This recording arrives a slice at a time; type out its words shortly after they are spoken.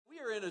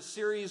in a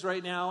series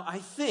right now. I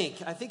think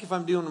if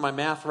I'm doing my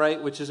math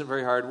right, which isn't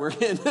very hard, we're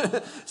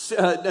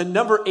in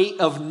number 8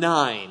 of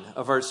 9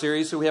 of our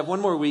series. So we have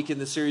one more week in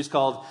the series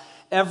called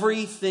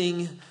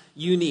Everything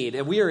You Need.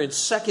 And we are in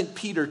 2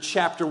 Peter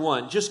chapter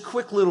 1. Just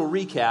quick little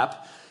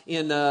recap.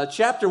 In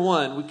chapter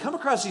 1, we come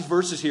across these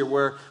verses here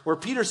where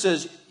Peter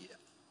says,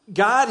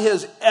 God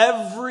has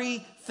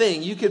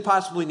everything you could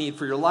possibly need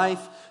for your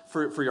life,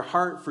 for your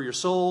heart, for your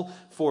soul,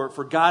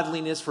 for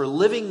godliness, for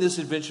living this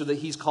adventure that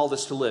he's called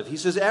us to live. He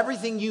says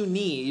everything you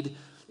need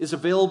is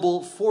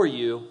available for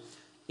you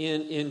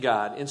in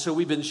God. And so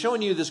we've been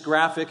showing you this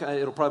graphic,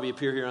 it'll probably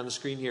appear here on the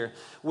screen here,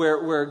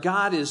 where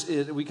God is,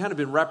 we kind of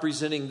been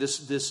representing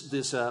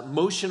this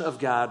motion of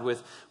God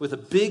with a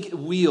big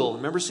wheel.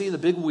 Remember seeing the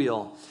big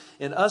wheel?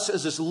 And us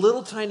as this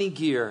little tiny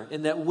gear,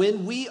 and that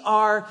when we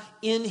are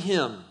in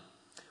him,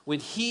 when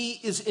he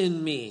is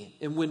in me,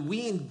 and when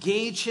we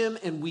engage him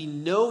and we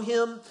know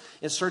him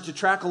and start to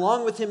track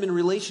along with him in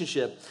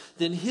relationship,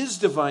 then his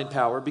divine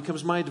power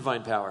becomes my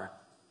divine power.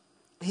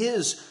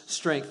 His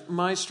strength,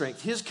 my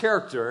strength. His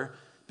character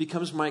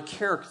becomes my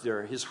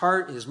character. His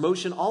heart, his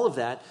motion, all of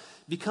that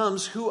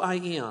becomes who I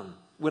am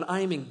when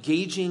I am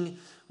engaging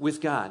with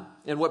God.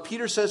 And what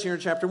Peter says here in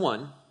chapter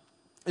 1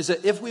 is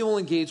that if we will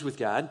engage with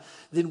God,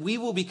 then we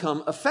will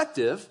become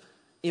effective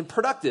and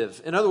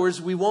productive. In other words,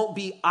 we won't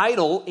be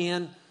idle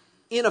and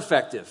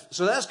ineffective.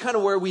 So that's kind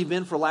of where we've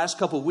been for the last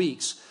couple of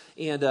weeks.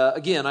 And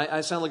again,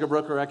 I sound like a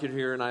broken record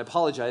here, and I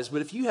apologize.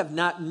 But if you have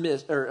not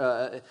missed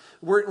or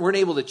weren't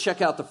able to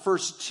check out the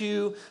first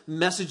 2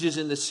 messages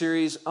in this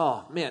series,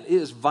 oh man, it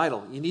is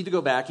vital. You need to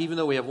go back, even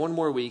though we have one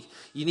more week.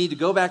 You need to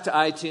go back to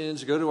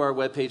iTunes or go to our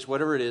webpage,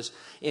 whatever it is,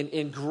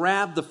 and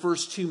grab the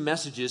first 2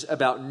 messages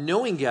about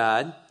knowing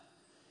God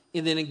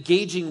and then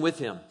engaging with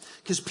him.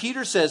 Because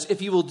Peter says,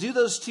 if you will do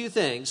those 2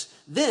 things,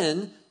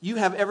 then you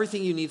have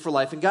everything you need for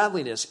life and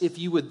godliness. If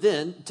you would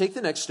then take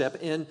the next step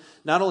and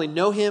not only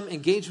know him,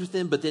 engage with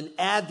him, but then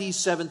add these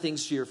 7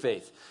 things to your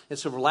faith. And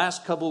so for the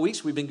last couple of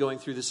weeks, we've been going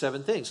through the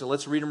 7 things. So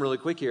let's read them really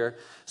quick here.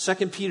 2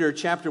 Peter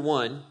chapter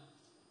 1,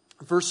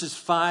 verses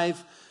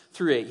 5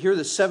 through 8. Here are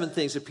the 7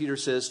 things that Peter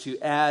says to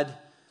add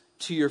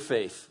to your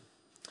faith.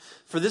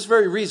 For this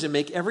very reason,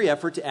 make every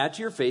effort to add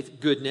to your faith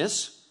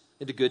goodness,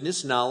 and to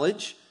goodness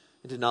knowledge,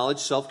 and to knowledge,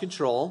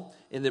 self-control,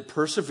 and then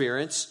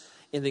perseverance,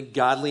 and then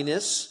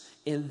godliness,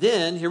 and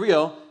then, here we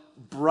go,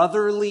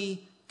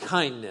 brotherly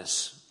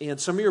kindness. And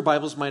some of your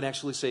Bibles might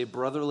actually say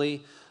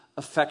brotherly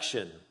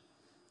affection.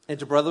 And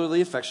to brotherly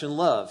affection,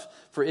 love.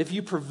 For if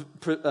you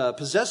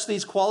possess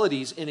these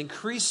qualities in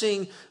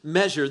increasing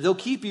measure, they'll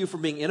keep you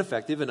from being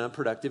ineffective and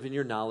unproductive in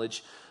your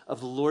knowledge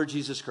of the Lord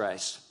Jesus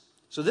Christ.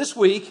 So this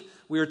week,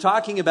 we are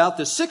talking about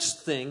the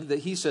 6th thing that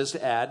he says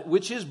to add,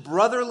 which is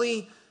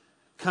brotherly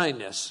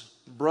kindness.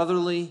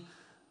 Brotherly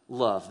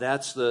love.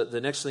 That's the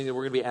next thing that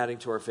we're going to be adding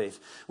to our faith.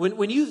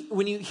 When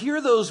you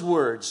hear those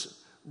words,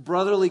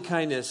 brotherly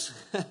kindness,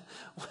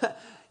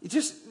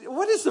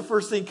 what is the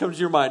first thing that comes to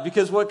your mind?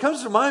 Because what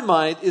comes to my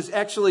mind is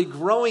actually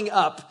growing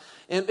up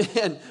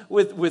and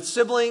with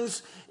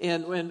siblings,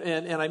 and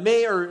I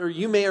may or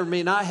you may or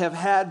may not have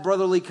had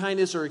brotherly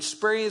kindness or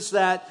experienced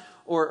that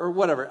or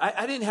whatever.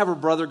 I didn't have a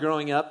brother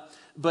growing up,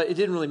 but it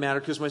didn't really matter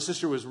because my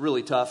sister was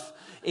really tough.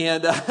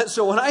 And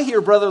so when I hear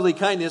brotherly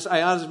kindness,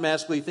 I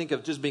automatically think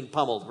of just being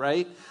pummeled,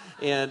 right?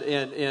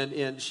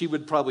 And she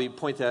would probably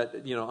point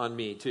that, on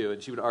me too.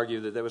 And she would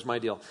argue that was my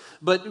deal.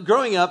 But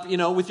growing up,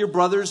 with your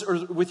brothers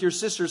or with your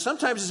sisters,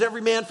 sometimes it's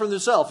every man for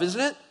themselves,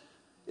 isn't it?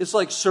 It's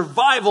like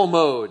survival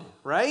mode,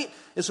 right?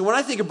 And so when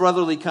I think of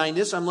brotherly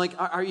kindness, I'm like,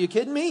 are you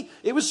kidding me?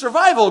 It was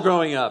survival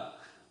growing up.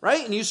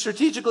 Right? And you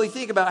strategically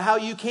think about how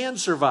you can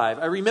survive.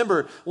 I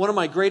remember one of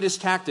my greatest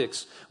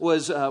tactics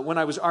was when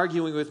I was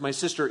arguing with my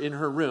sister in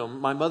her room.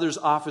 My mother's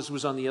office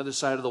was on the other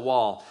side of the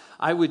wall.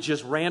 I would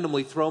just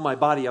randomly throw my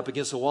body up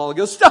against the wall and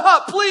go,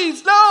 "Stop,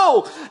 please,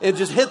 no!" And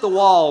just hit the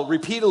wall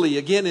repeatedly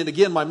again and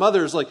again. My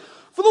mother's like,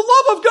 "For the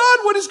love of God,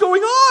 what is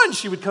going on?"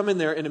 She would come in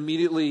there and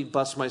immediately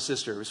bust my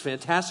sister. It was a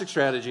fantastic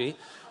strategy.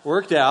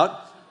 Worked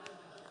out.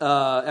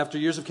 After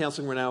years of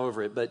counseling, we're now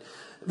over it.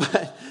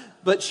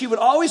 But she would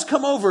always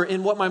come over,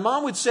 and what my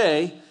mom would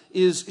say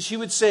is she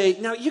would say,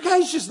 "Now, you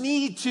guys just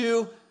need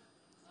to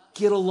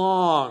get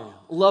along,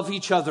 love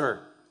each other.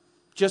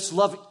 Just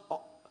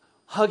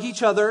hug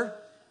each other,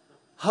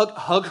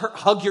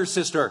 hug your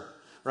sister,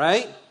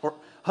 right? Or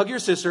hug your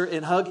sister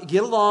and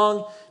get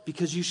along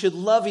because you should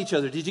love each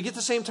other." Did you get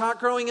the same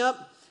talk growing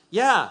up?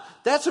 Yeah,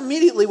 that's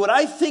immediately what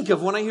I think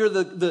of when I hear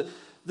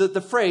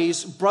the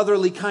phrase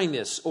brotherly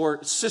kindness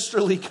or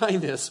sisterly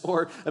kindness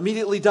or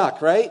immediately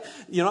duck, right?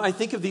 I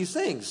think of these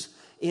things.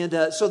 And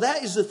so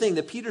that is the thing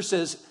that Peter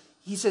says.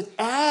 He said,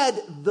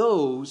 add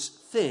those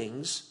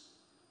things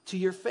to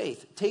your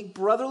faith. Take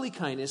brotherly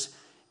kindness,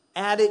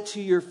 add it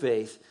to your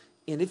faith.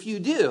 And if you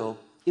do,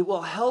 it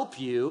will help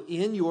you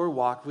in your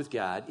walk with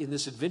God, in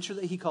this adventure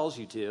that he calls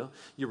you to,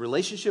 your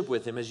relationship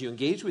with him, as you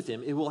engage with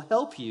him. It will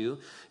help you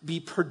be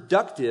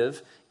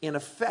productive and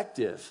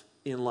effective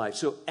in life.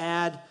 So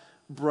add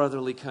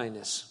brotherly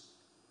kindness.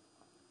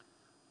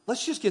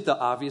 Let's just get the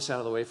obvious out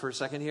of the way for a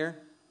second here.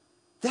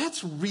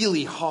 That's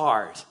really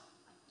hard.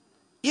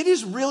 It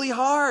is really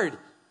hard.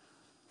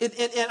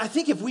 And I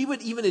think if we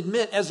would even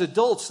admit as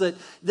adults that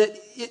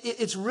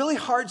it's really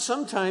hard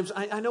sometimes.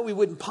 I know we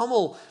wouldn't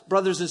pummel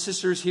brothers and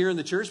sisters here in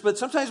the church, but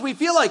sometimes we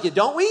feel like it,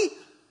 don't we?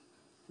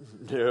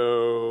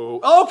 No.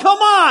 Oh, come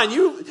on.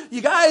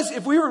 You guys,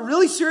 if we were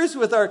really serious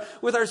with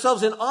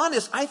ourselves and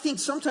honest, I think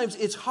sometimes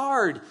it's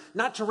hard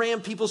not to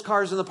ram people's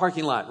cars in the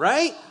parking lot,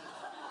 right?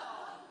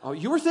 Oh,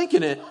 you were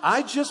thinking it.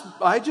 I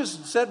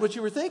just said what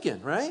you were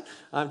thinking, right?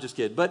 I'm just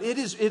kidding. But it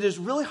is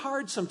really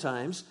hard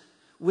sometimes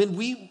when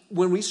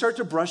we start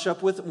to brush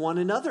up with one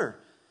another.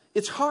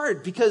 It's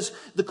hard because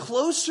the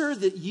closer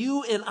that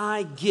you and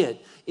I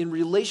get in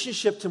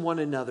relationship to one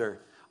another,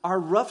 our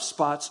rough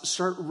spots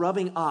start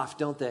rubbing off,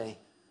 don't they?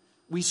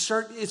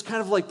 It's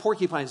kind of like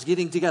porcupines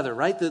getting together,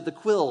 right? The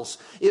quills.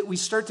 We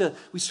start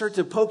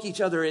to poke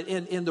each other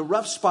in the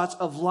rough spots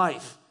of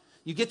life.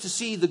 You get to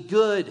see the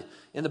good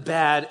and the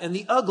bad and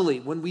the ugly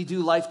when we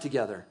do life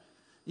together.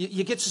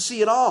 You get to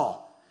see it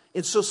all.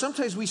 And so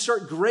sometimes we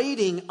start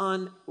grading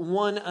on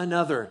one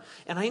another.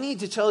 And I need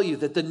to tell you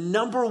that the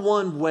number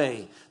one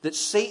way that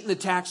Satan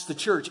attacks the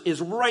church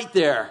is right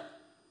there.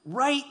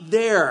 Right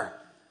there.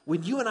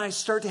 When you and I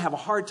start to have a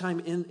hard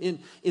time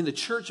in the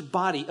church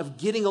body of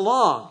getting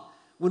along.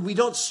 When we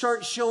don't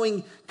start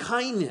showing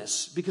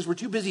kindness because we're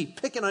too busy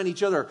picking on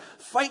each other,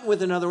 fighting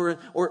with another,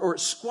 or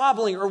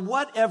squabbling, or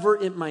whatever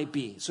it might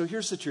be. So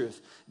here's the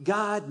truth.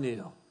 God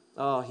knew.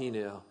 Oh, he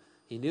knew.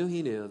 He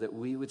knew that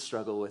we would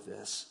struggle with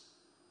this.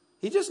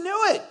 He just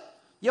knew it.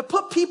 You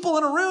put people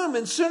in a room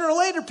and sooner or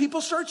later people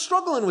start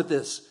struggling with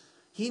this.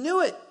 He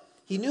knew it.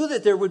 He knew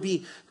that there would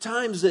be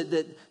times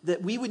that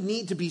we would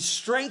need to be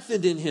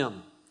strengthened in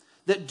him.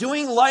 That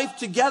doing life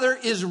together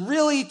is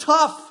really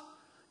tough.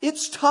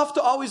 It's tough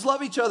to always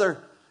love each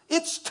other.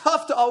 It's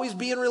tough to always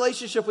be in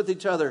relationship with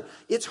each other.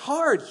 It's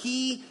hard.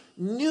 He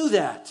knew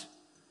that.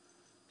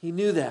 He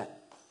knew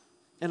that.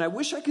 And I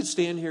wish I could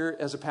stand here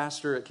as a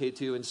pastor at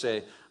K2 and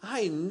say,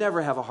 I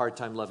never have a hard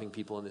time loving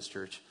people in this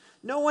church.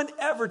 No one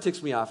ever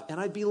ticks me off, and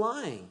I'd be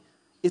lying.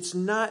 It's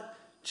not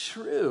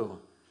true.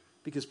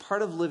 Because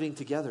part of living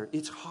together,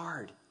 it's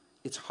hard.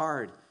 It's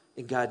hard.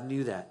 And God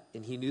knew that.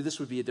 And he knew this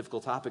would be a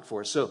difficult topic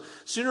for us. So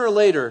sooner or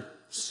later,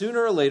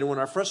 when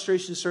our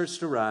frustration starts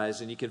to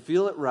rise, and you can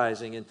feel it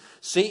rising, and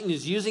Satan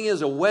is using it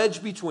as a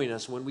wedge between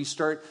us, when we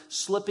start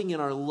slipping in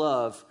our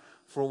love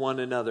for one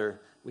another,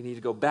 we need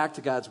to go back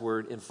to God's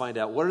word and find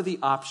out what are the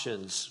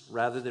options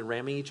rather than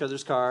ramming each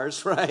other's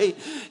cars, right?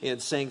 And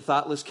saying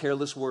thoughtless,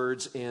 careless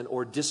words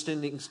or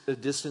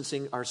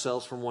distancing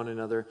ourselves from one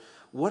another.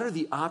 What are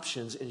the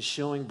options in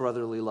showing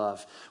brotherly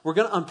love? We're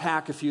going to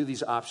unpack a few of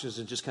these options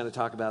and just kind of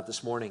talk about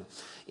this morning.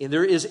 And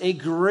there is a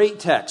great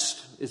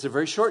text. It's a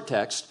very short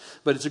text,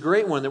 but it's a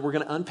great one that we're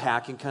going to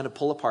unpack and kind of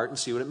pull apart and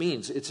see what it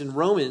means. It's in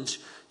Romans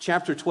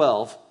chapter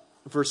 12,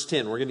 verse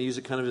 10. We're going to use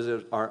it kind of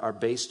as our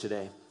base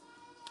today.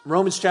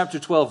 Romans chapter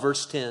 12,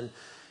 verse 10.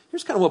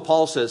 Here's kind of what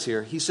Paul says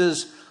here. He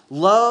says,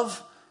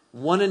 love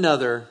one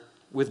another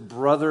with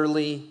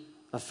brotherly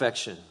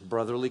affection,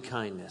 brotherly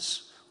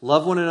kindness.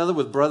 Love one another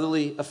with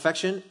brotherly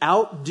affection.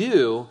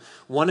 Outdo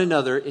one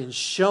another in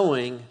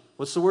showing,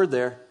 what's the word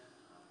there?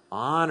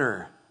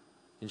 Honor.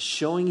 In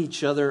showing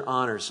each other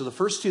honor. So the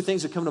first two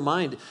things that come to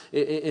mind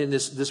in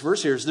this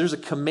verse here is there's a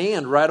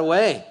command right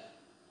away.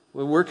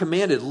 We're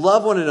commanded,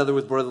 love one another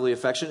with brotherly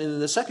affection. And then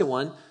the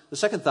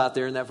second thought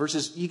there in that verse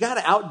is you got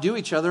to outdo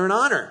each other in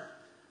honor.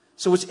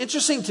 So what's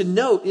interesting to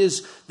note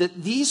is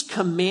that these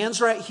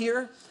commands right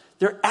here,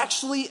 they're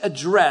actually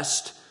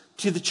addressed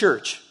to the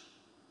church.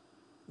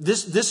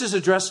 This is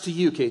addressed to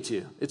you,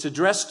 K2. It's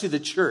addressed to the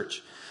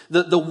church.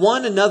 The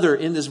one another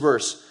in this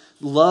verse,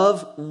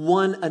 love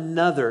one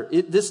another.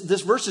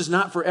 This verse is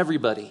not for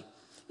everybody.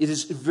 It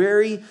is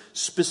very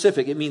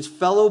specific. It means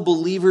fellow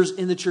believers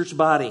in the church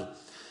body.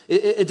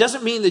 It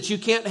doesn't mean that you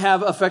can't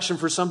have affection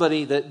for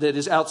somebody that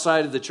is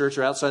outside of the church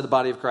or outside the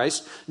body of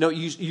Christ. No,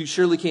 you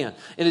surely can.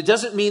 And it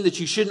doesn't mean that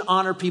you shouldn't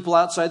honor people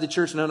outside the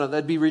church. No,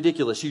 that'd be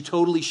ridiculous. You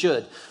totally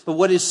should. But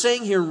what it's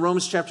saying here in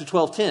Romans chapter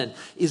 12:10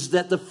 is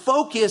that the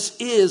focus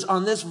is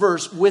on this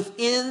verse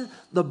within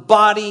the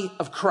body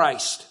of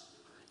Christ.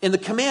 And the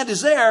command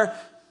is there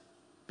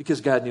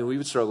because God knew we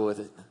would struggle with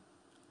it.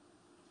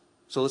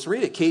 So let's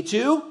read it.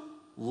 K2,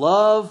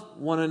 love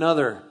one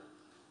another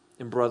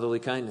in brotherly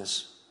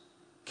kindness.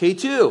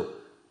 K2,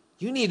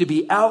 you need to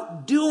be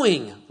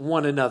outdoing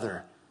one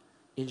another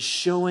in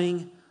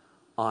showing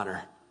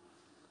honor.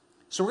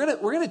 So we're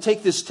going to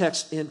take this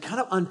text and kind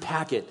of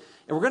unpack it.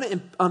 And we're going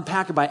to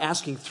unpack it by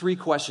asking three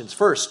questions.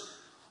 First,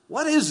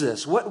 what is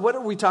this? What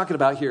are we talking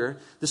about here?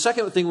 The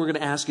second thing we're going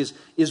to ask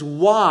is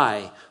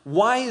why?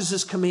 Why is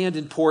this command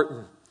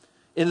important?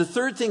 And the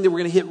third thing that we're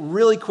going to hit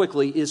really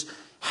quickly is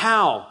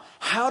how.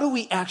 how do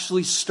we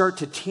actually start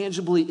to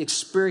tangibly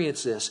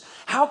experience this?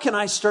 How can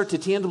I start to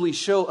tangibly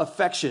show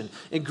affection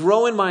and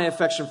grow in my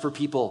affection for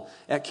people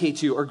at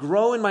K2, or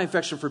grow in my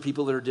affection for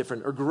people that are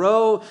different, or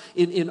grow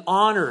in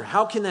honor?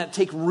 How can that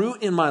take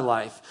root in my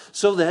life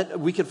so that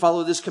we can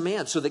follow this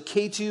command, so that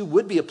K2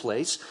 would be a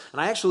place,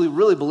 and I actually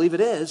really believe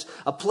it is,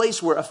 a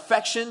place where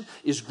affection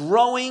is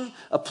growing,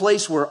 a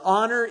place where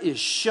honor is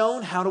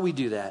shown? How do we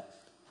do that?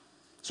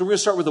 So we're going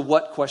to start with the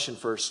what question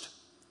first.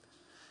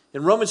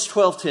 In Romans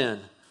 12:10,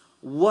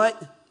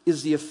 what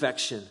is the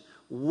affection?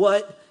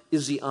 What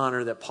is the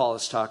honor that Paul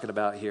is talking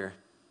about here?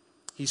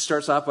 He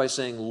starts off by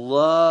saying,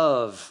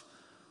 love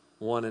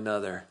one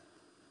another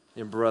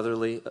in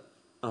brotherly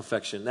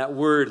affection. That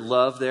word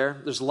love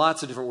there's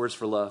lots of different words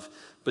for love.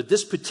 But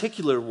this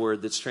particular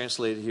word that's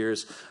translated here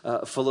is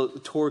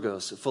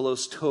philos-torgos.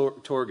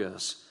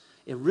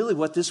 And really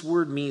what this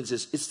word means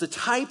is it's the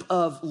type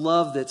of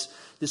love that's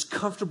this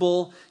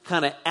comfortable,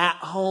 kind of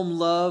at-home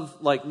love.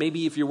 Like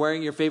maybe if you're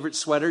wearing your favorite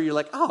sweater, you're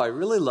like, oh, I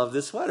really love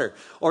this sweater.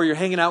 Or you're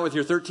hanging out with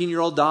your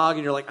 13-year-old dog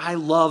and you're like, I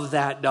love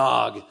that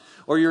dog.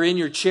 Or you're in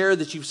your chair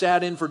that you've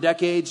sat in for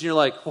decades and you're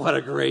like, what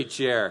a great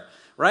chair.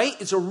 Right?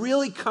 It's a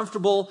really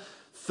comfortable,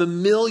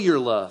 familiar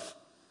love.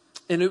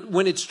 And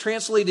when it's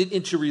translated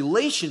into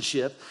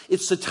relationship,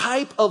 it's the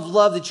type of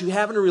love that you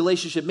have in a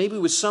relationship, maybe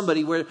with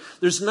somebody where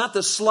there's not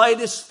the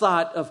slightest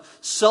thought of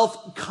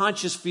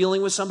self-conscious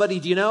feeling with somebody.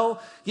 Do you know?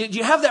 Do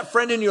you have that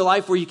friend in your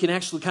life where you can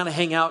actually kind of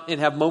hang out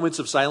and have moments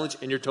of silence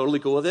and you're totally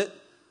cool with it?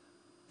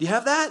 Do you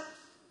have that?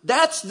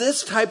 That's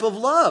this type of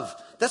love.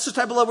 That's the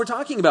type of love we're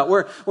talking about,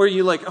 where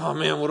you're like, oh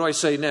man, what do I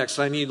say next?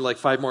 I need like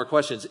 5 more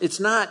questions.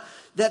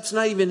 That's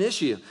not even an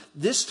issue.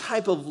 This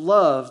type of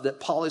love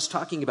that Paul is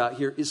talking about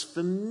here is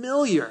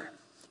familiar.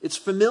 It's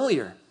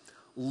familiar.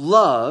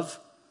 Love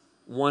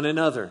one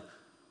another.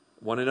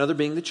 One another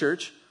being the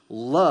church.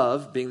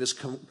 Love being this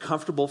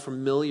comfortable,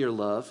 familiar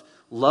love.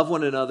 Love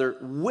one another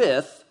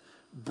with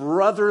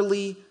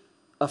brotherly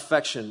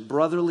affection,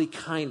 brotherly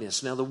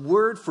kindness. Now, the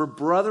word for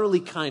brotherly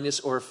kindness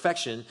or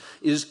affection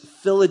is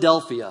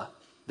Philadelphia.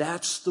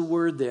 That's the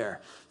word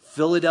there.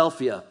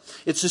 Philadelphia.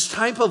 It's this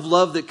type of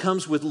love that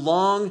comes with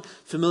long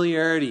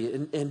familiarity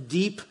and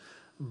deep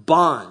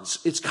bonds.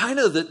 It's kind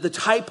of the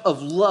type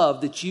of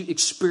love that you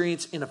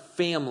experience in a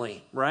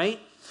family, right?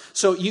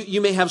 So you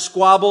may have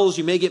squabbles,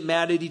 you may get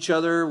mad at each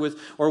other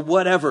or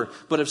whatever,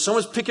 but if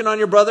someone's picking on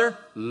your brother,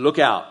 look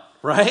out,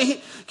 right?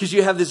 Because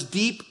you have this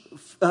deep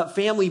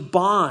family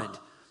bond.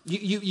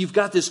 You've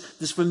got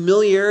this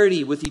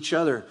familiarity with each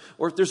other.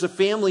 Or if there's a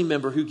family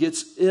member who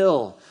gets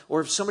ill, or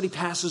if somebody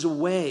passes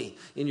away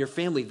in your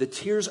family, the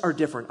tears are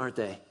different, aren't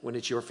they, when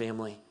it's your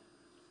family?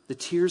 The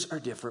tears are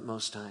different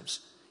most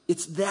times.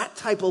 It's that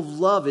type of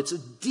love. It's a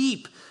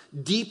deep,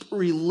 deep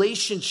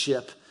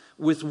relationship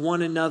with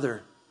one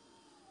another.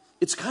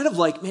 It's kind of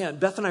like, man,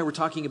 Beth and I were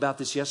talking about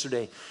this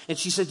yesterday, and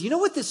she said, you know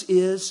what this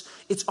is?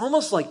 It's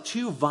almost like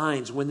 2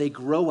 vines when they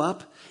grow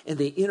up and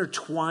they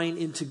intertwine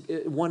into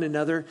one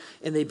another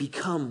and they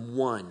become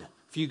one.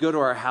 If you go to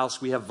our house,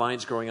 we have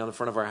vines growing on the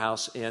front of our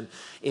house, and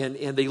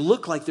they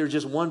look like they're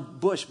just one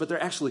bush, but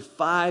they're actually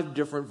 5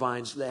 different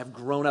vines that have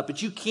grown up,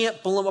 but you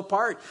can't pull them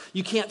apart.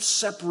 You can't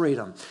separate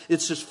them.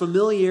 It's this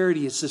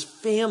familiarity. It's this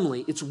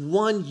family. It's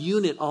one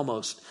unit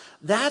almost.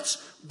 That's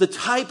the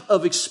type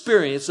of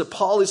experience that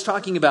Paul is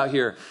talking about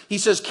here. He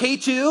says,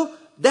 K2,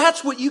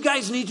 that's what you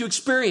guys need to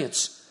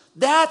experience.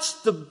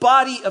 That's the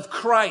body of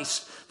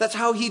Christ. That's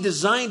how he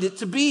designed it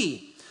to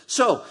be.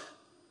 So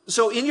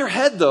in your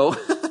head, though,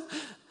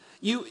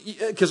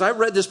 because I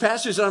read this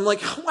passage and I'm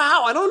like,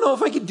 wow, I don't know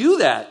if I could do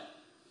that.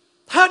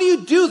 How do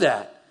you do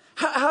that?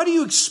 How do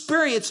you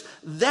experience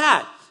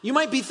that? You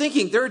might be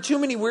thinking, there are too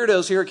many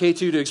weirdos here at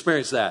K2 to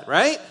experience that,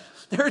 right?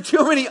 There are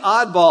too many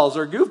oddballs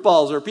or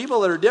goofballs or people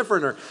that are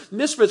different or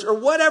misfits or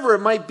whatever it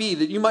might be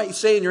that you might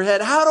say in your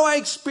head, how do I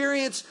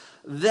experience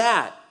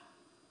that?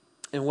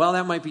 And while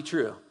that might be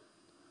true,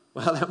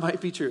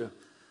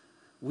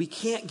 we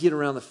can't get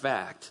around the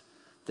fact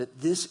that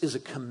this is a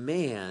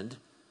command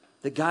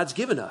that God's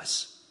given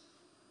us.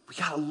 We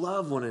got to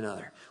love one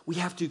another. We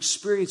have to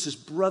experience this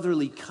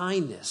brotherly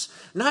kindness.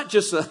 Not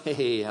just a,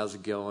 hey, how's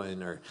it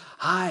going? Or,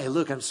 hi,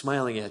 look, I'm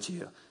smiling at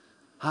you.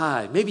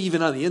 Hi, maybe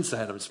even on the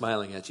inside I'm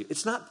smiling at you.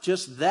 It's not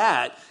just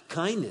that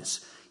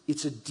kindness.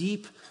 It's a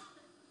deep,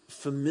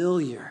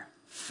 familiar,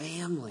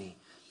 family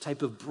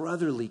type of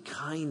brotherly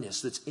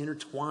kindness that's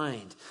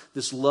intertwined.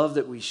 This love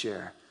that we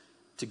share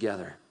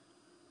together.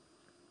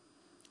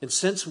 And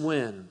since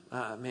when,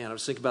 I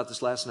was thinking about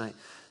this last night.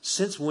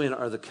 Since when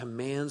are the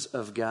commands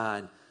of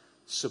God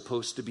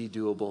supposed to be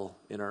doable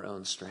in our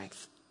own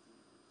strength?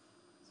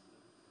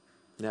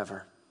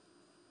 Never.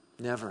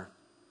 Never.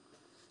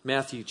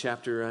 Matthew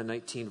chapter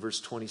 19, verse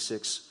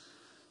 26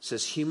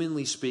 says,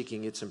 humanly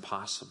speaking, it's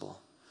impossible.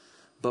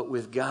 But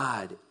with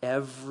God,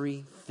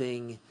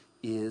 everything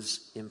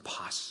is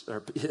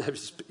possible.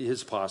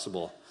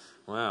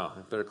 Wow,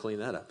 I better clean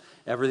that up.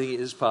 Everything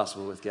is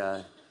possible with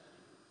God.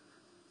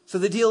 So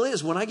the deal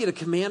is, when I get a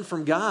command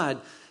from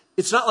God,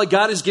 it's not like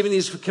God is giving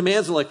these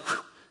commands and like,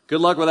 good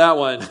luck with that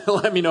one.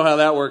 Let me know how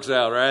that works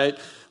out, right?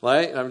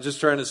 right? I'm just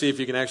trying to see if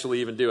you can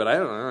actually even do it. I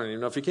don't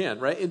even know if you can,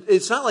 right?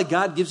 It's not like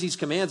God gives these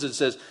commands and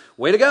says,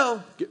 way to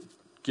go,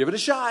 give it a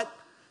shot.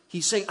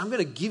 He's saying, I'm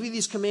going to give you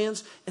these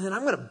commands, and then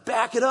I'm going to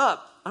back it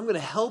up. I'm going to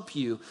help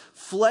you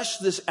flesh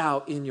this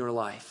out in your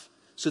life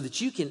so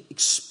that you can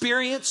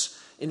experience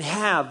and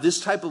have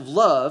this type of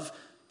love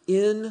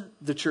in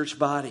the church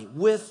body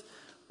with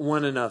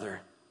one another.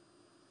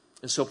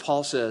 And so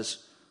Paul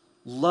says,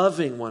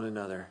 loving one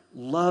another,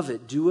 love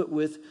it, do it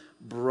with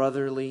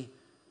brotherly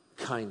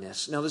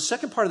kindness. Now, the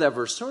second part of that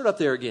verse, throw it up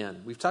there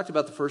again. We've talked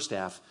about the first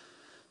half.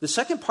 The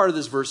second part of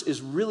this verse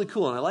is really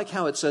cool, and I like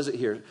how it says it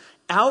here.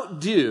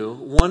 Outdo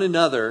one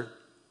another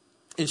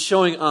in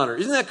showing honor.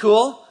 Isn't that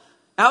cool?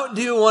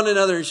 Outdo one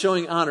another in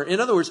showing honor. In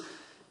other words,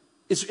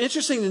 it's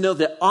interesting to know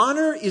that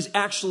honor is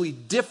actually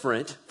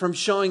different from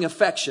showing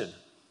affection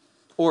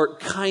or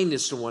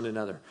kindness to one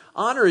another.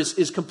 Honor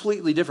is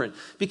completely different.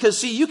 Because,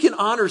 see, you can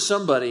honor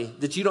somebody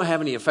that you don't have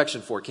any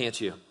affection for, can't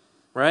you?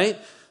 Right?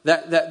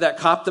 That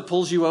cop that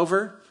pulls you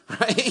over,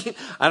 right?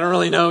 I don't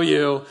really know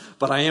you,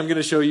 but I am going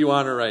to show you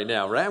honor right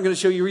now, right? I'm going to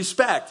show you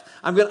respect.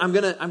 I'm going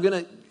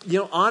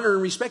to honor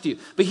and respect you.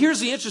 But here's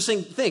the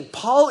interesting thing.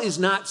 Paul is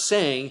not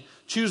saying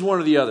choose one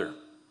or the other.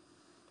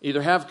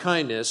 Either have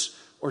kindness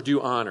or do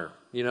honor.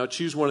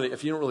 Choose one of the.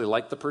 If you don't really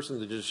like the person,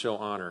 then just show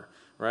honor,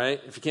 right?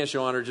 If you can't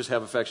show honor, just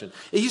have affection.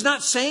 He's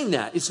not saying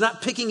that. It's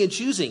not picking and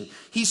choosing.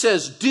 He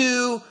says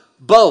do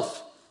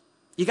both.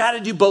 You got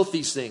to do both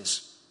these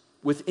things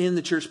within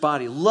the church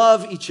body.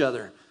 Love each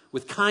other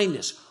with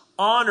kindness.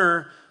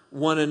 Honor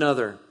one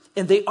another.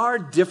 And they are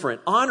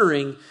different.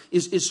 Honoring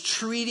is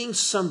treating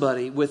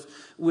somebody with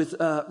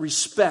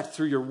respect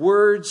through your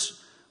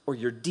words or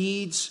your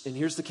deeds. And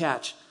here's the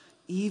catch.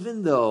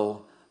 Even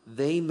though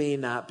they may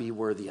not be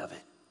worthy of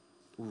it.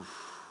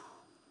 Oof.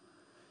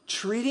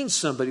 Treating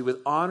somebody with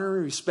honor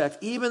and respect,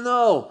 even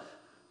though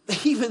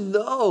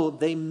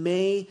they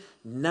may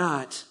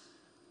not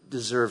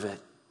deserve it.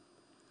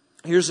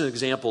 Here's an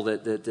example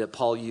that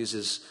Paul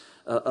uses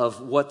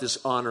of what this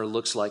honor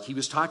looks like. He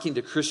was talking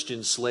to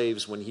Christian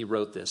slaves when he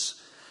wrote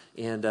this.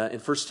 And in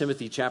 1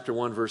 Timothy chapter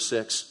 1, verse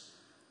 6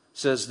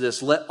 says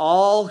this, let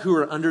all who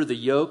are under the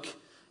yoke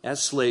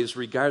as slaves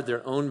regard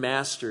their own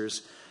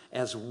masters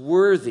as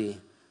worthy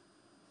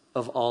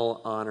of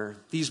all honor.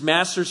 These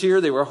masters here,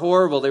 they were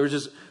horrible. They were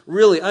just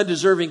really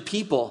undeserving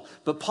people.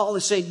 But Paul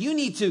is saying you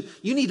need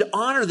to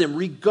honor them.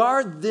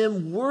 Regard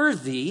them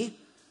worthy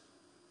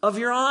of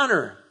your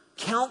honor.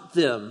 Count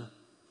them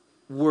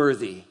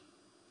worthy.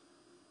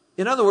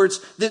 In other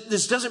words,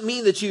 this doesn't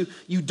mean that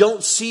you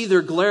don't see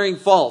their glaring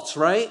faults,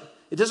 right?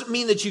 It doesn't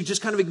mean that you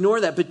just kind of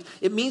ignore that, but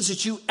it means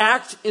that you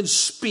act and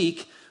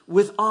speak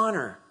with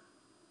honor.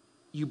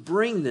 You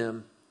bring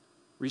them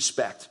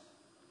respect.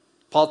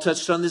 Paul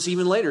touched on this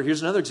even later.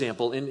 Here's another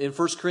example. In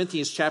 1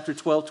 Corinthians chapter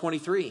 12,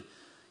 23.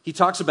 He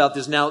talks about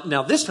this. Now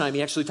this time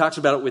he actually talks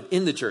about it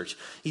within the church.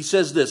 He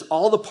says this,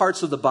 all the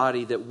parts of the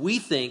body that we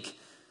think,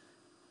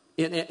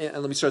 and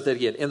let me start that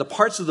again. And the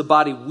parts of the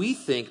body we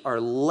think are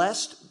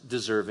less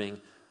deserving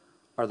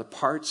are the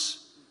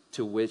parts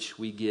to which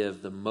we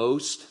give the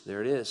most,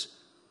 there it is,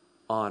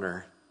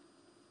 honor.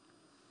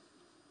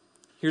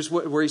 Here's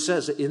where he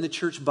says, in the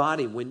church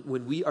body,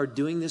 when we are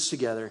doing this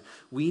together,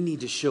 we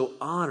need to show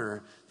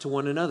honor to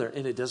one another.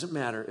 And it doesn't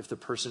matter if the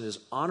person is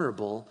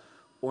honorable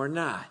or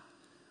not.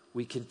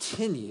 We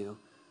continue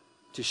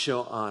to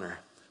show honor.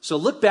 So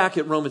look back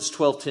at Romans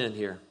 12:10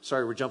 here.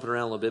 Sorry, we're jumping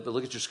around a little bit, but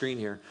look at your screen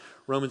here.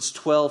 Romans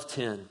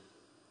 12:10.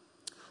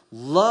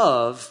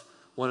 Love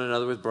one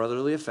another with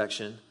brotherly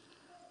affection.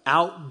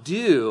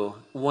 Outdo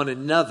one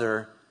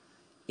another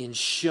in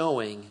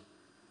showing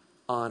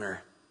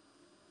honor.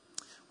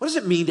 What does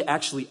it mean to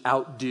actually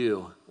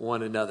outdo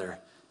one another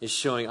is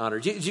showing honor?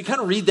 Do you kind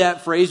of read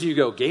that phrase and you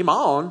go, game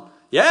on?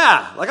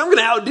 Yeah, like I'm going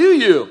to outdo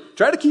you.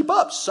 Try to keep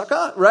up, suck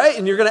up, right?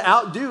 And you're going to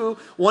outdo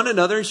one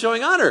another in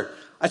showing honor.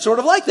 I sort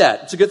of like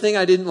that. It's a good thing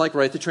I didn't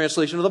write the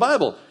translation of the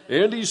Bible.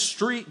 Andy's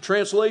Street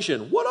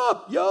translation. What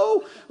up,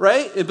 yo?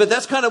 Right? But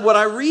that's kind of what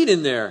I read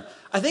in there.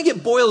 I think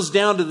it boils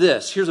down to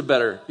this. Here's a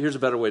better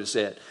way to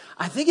say it.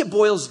 I think it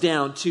boils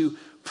down to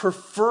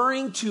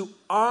preferring to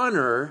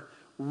honor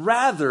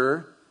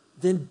rather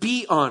than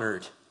be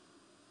honored.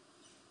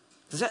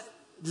 Does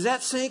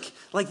that sink?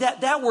 Like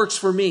that works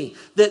for me.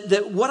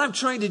 That what I'm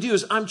trying to do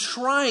is I'm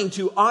trying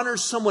to honor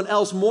someone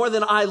else more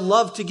than I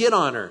love to get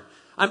honor.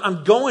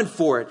 I'm going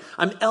for it.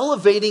 I'm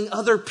elevating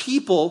other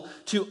people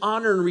to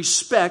honor and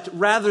respect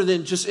rather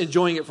than just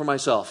enjoying it for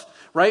myself,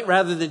 right?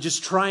 Rather than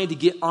just trying to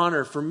get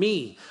honor for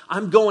me.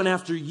 I'm going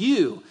after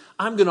you.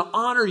 I'm going to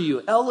honor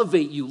you,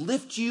 elevate you,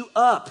 lift you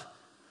up.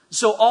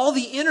 So all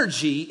the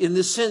energy in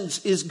this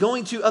sentence is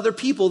going to other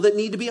people that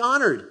need to be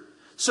honored.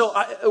 So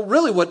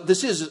really what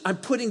this is I'm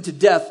putting to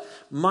death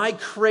my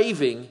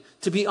craving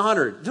to be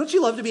honored. Don't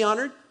you love to be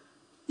honored?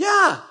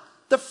 Yeah,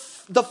 the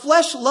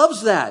flesh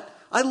loves that.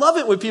 I love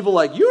it when people are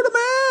like, you're the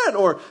man,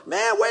 or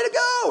man, way to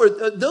go,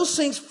 or those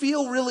things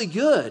feel really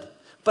good.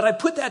 But I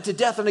put that to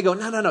death and I go,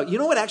 no. You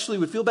know what actually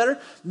would feel better?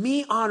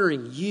 Me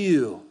honoring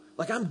you.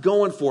 Like, I'm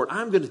going for it.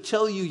 I'm going to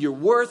tell you your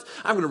worth.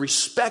 I'm going to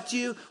respect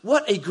you.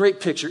 What a great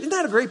picture. Isn't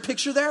that a great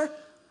picture there?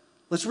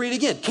 Let's read it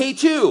again.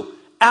 K2,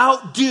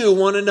 outdo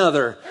one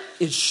another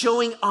in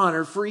showing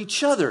honor for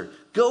each other.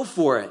 Go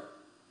for it.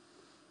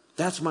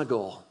 That's my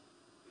goal.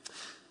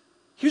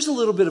 Here's a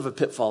little bit of a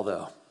pitfall,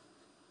 though.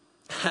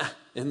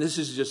 And this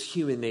is just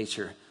human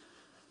nature.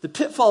 The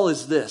pitfall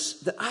is this,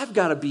 that I've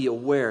got to be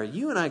aware,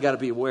 you and I got to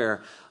be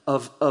aware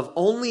of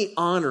only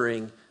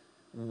honoring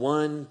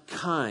one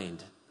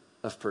kind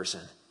of person.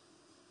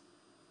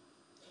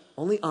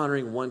 Only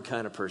honoring one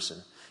kind of person.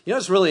 You know,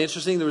 it's really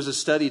interesting. There was a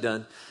study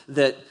done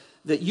that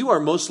you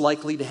are most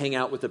likely to hang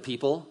out with the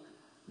people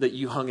that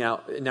you hung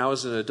out, now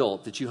as an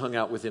adult, that you hung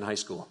out with in high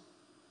school.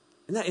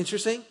 Isn't that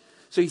interesting?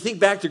 So you think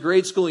back to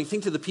grade school, and you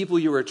think to the people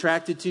you were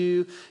attracted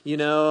to, you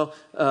know,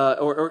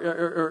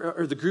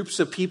 or the groups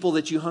of people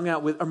that you hung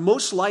out with are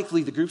most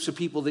likely the groups of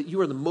people that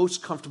you are the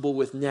most comfortable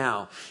with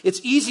now.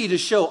 It's easy to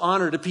show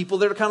honor to people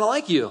that are kind of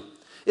like you.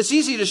 It's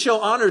easy to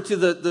show honor to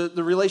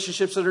the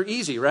relationships that are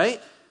easy,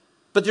 right?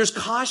 But there's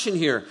caution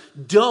here.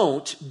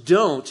 Don't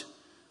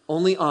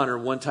only honor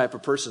one type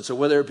of person. So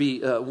whether it be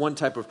one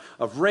type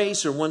of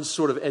race or one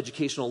sort of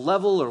educational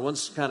level or one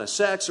kind of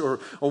sex or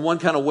one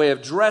kind of way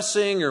of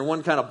dressing or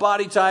one kind of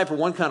body type or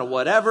one kind of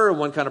whatever or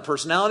one kind of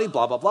personality,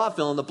 blah, blah, blah,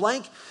 fill in the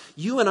blank.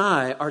 You and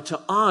I are to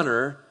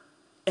honor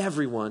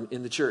everyone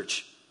in the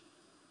church,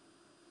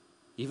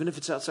 even if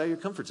it's outside your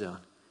comfort zone.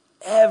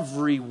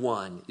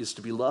 Everyone is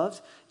to be loved.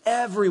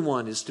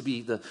 Everyone is to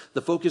be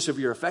the focus of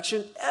your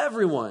affection.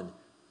 Everyone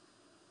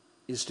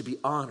is to be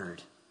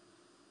honored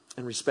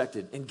and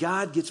respected. And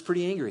God gets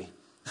pretty angry.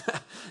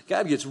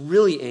 God gets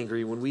really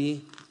angry when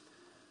we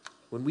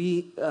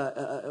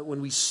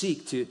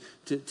seek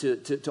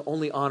to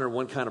only honor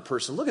one kind of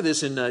person. Look at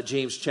this in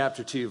James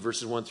chapter 2,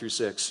 verses 1 through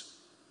 6.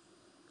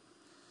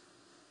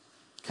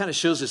 Kind of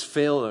shows his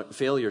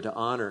failure to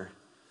honor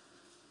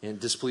and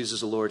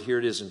displeases the Lord. Here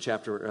it is in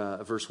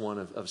verse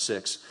 1 of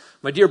 6.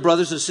 My dear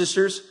brothers and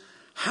sisters,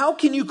 how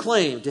can you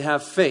claim to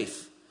have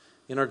faith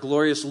in our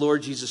glorious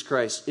Lord Jesus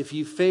Christ if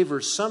you favor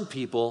some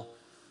people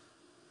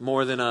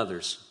more than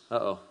others?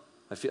 Uh-oh.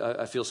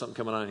 I feel something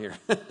coming on here.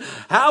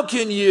 How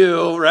can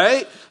you,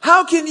 right?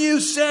 How can you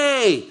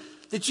say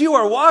that you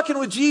are walking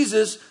with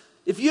Jesus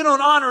if you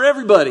don't honor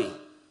everybody?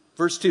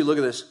 Verse 2, look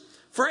at this.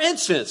 For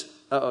instance,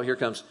 here it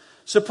comes.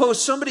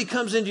 Suppose somebody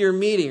comes into your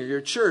meeting or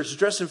your church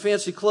dressed in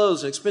fancy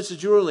clothes and expensive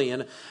jewelry,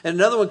 and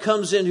another one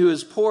comes in who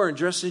is poor and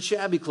dressed in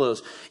shabby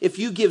clothes. If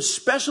you give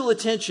special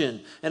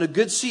attention and a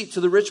good seat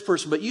to the rich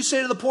person, but you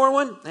say to the poor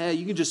one,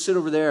 you can just sit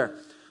over there,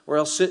 or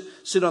else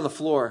sit on the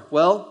floor.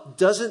 Well,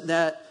 doesn't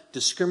that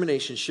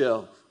discrimination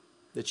show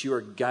that you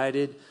are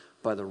guided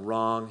by the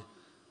wrong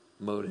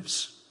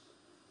motives?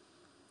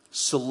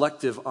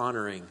 Selective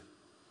honoring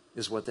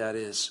is what that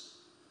is.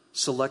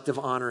 Selective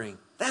honoring.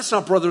 That's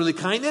not brotherly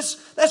kindness.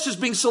 That's just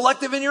being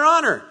selective in your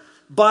honor.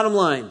 Bottom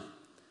line,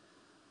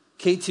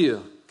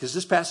 K2, because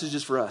this passage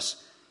is for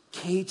us.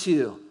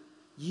 K2,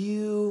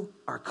 you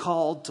are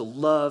called to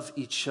love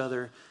each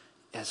other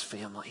as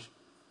family.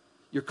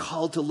 You're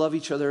called to love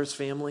each other as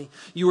family.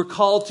 You are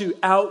called to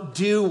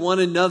outdo one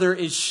another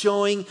in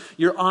showing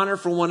your honor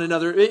for one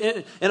another.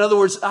 In other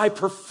words, I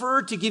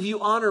prefer to give you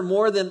honor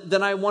more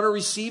than I want to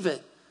receive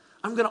it.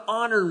 I'm going to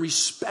honor and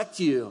respect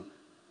you.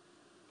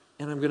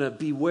 And I'm going to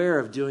beware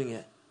of doing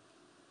it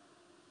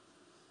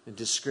and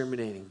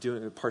discriminating,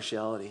 doing it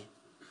partiality.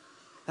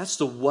 That's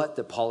the what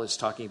that Paul is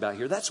talking about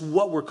here. That's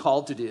what we're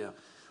called to do.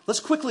 Let's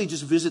quickly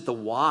just visit the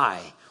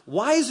why.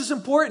 Why is this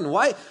important?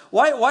 Why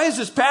is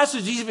this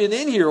passage even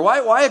in here?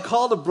 Why a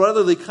call to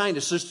brotherly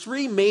kindness? There's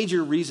three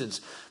major reasons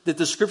that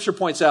the scripture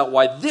points out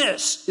why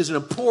this is an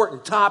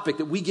important topic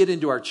that we get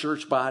into our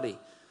church body.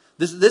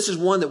 This is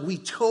one that we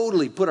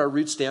totally put our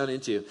roots down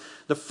into.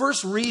 The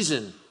first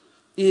reason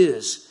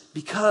is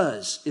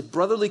because if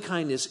brotherly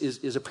kindness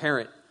is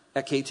apparent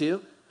at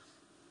K2,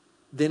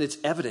 then it's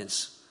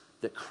evidence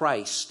that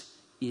Christ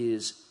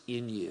is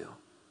in you.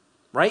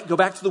 Right? Go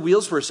back to the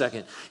wheels for a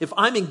second. If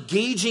I'm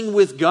engaging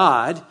with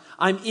God,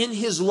 I'm in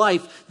his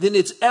life, then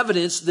it's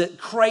evidence that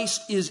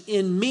Christ is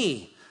in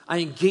me. I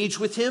engage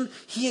with him,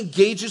 he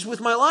engages with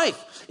my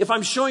life. If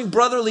I'm showing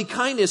brotherly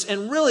kindness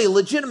and really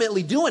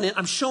legitimately doing it,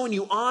 I'm showing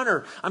you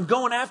honor, I'm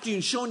going after you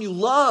and showing you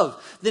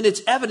love, then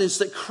it's evidence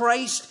that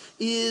Christ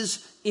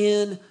is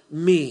in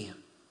me.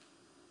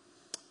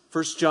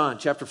 1 John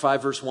chapter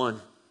 5, verse 1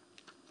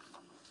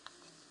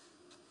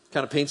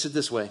 kind of paints it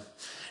this way.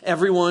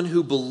 Everyone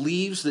who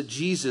believes that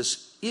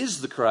Jesus is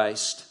the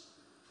Christ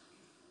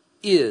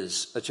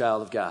is a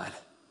child of God.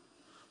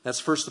 That's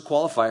first the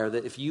qualifier,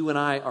 that if you and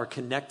I are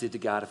connected to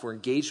God, if we're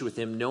engaged with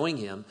him, knowing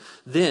him,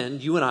 then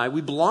you and I, we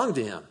belong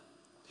to him.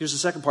 Here's the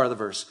second part of the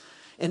verse.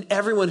 And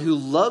everyone who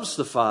loves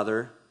the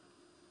Father,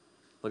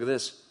 look at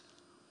this,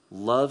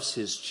 loves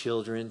his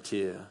children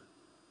too.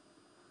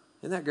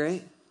 Isn't that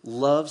great?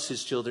 Loves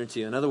his children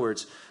too. In other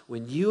words,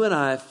 when you and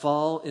I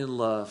fall in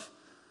love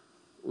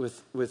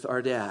with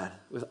our dad,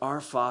 with our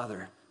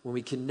Father, when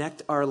we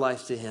connect our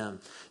life to him,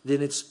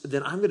 then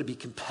I'm going to be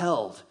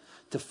compelled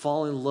to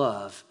fall in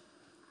love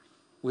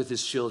with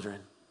his children.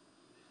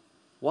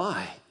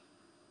 Why?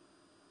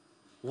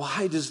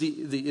 Why does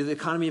the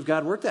economy of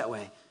God work that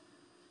way?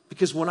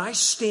 Because when I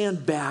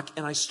stand back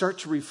and I start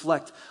to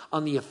reflect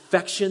on the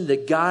affection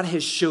that God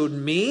has showed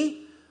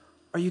me,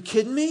 are you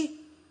kidding me?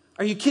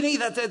 Are you kidding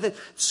me?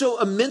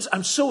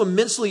 I'm so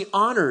immensely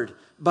honored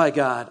by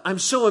God. I'm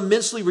so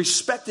immensely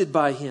respected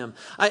by him.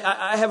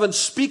 I have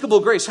unspeakable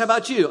grace. How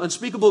about you?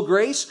 Unspeakable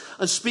grace,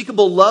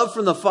 unspeakable love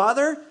from the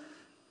Father.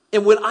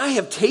 And when I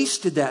have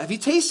tasted that, have you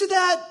tasted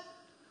that?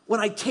 When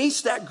I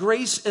taste that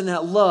grace and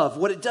that love,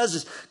 what it does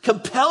is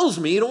compels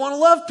me to want to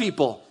love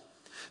people.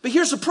 But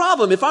here's the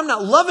problem. If I'm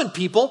not loving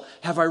people,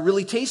 have I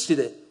really tasted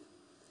it?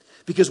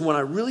 Because when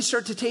I really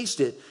start to taste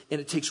it and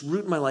it takes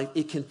root in my life,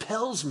 it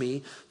compels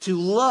me to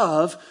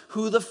love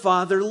who the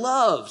Father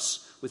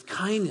loves with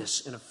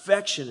kindness and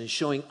affection and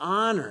showing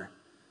honor.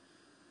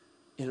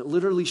 And it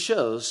literally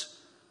shows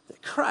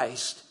that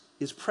Christ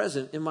is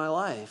present in my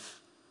life.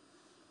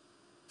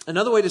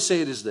 Another way to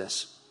say it is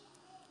this,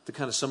 to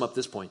kind of sum up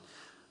this point.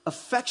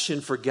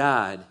 Affection for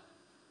God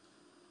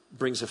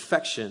brings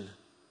affection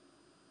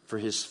for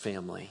his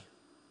family,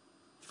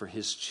 for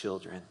his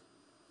children.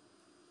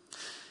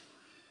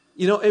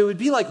 You know, it would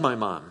be like my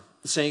mom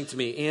saying to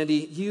me, Andy,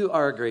 you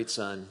are a great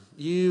son.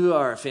 You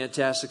are a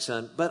fantastic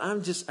son, but I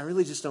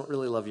really just don't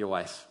really love your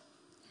wife.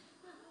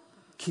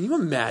 Can you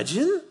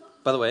imagine?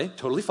 By the way,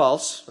 totally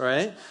false,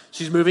 right?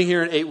 She's moving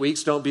here in 8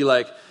 weeks. Don't be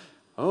like,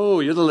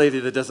 oh, you're the lady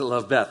that doesn't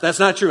love Beth. That's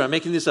not true. I'm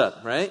making this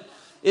up, right?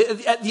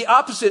 The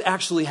opposite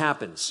actually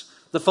happens.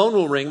 The phone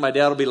will ring. My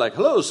dad will be like,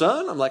 hello,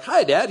 son. I'm like,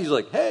 hi, Dad. He's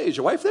like, hey, is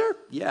your wife there?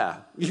 Yeah.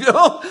 You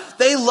know,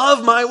 they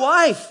love my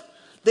wife.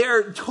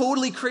 They're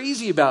totally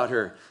crazy about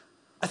her.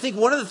 I think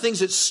one of the things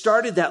that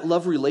started that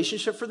love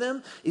relationship for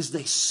them is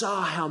they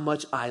saw how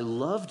much I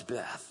loved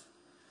Beth.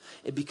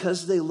 And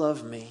because they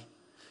love me,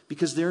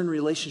 because they're in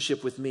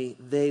relationship with me,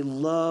 they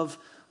love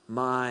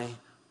my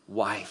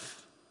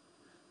wife.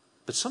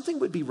 But something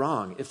would be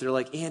wrong if they're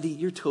like, Andy,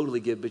 you're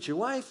totally good, but your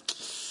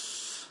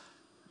wife,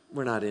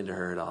 we're not into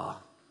her at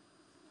all.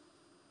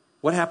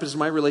 What happens to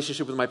my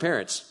relationship with my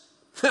parents?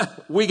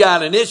 We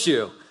got an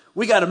issue.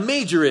 We got a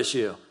major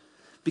issue.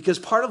 Because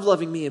part of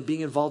loving me and being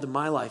involved in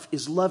my life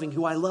is loving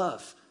who I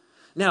love.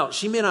 Now,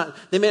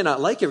 they may not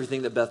like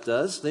everything that Beth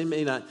does. They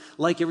may not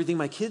like everything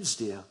my kids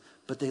do.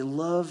 But they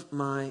love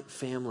my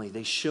family.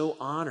 They show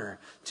honor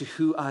to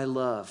who I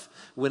love.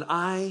 When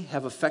I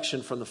have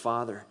affection from the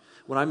Father,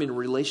 when I'm in a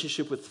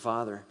relationship with the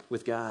Father,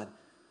 with God,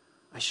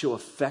 I show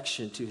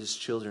affection to his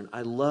children.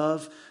 I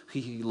love who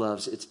he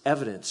loves. It's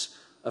evidence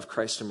of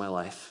Christ in my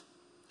life.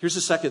 Here's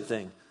the second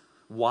thing.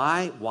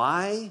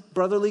 Why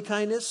brotherly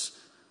kindness?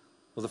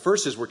 Well, the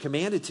first is we're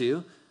commanded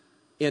to,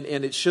 and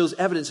it shows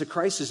evidence that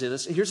Christ is in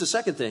us. And here's the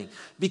second thing.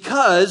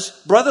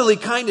 Because brotherly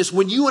kindness,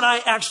 when you and I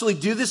actually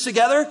do this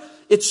together,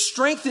 it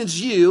strengthens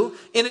you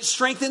and it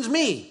strengthens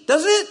me,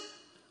 doesn't it?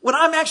 When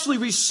I'm actually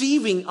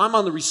I'm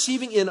on the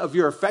receiving end of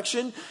your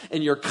affection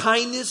and your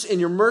kindness and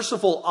your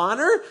merciful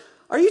honor.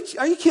 Are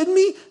you kidding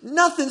me?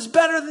 Nothing's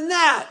better than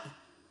that.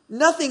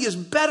 Nothing is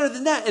better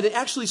than that. And it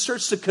actually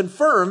starts to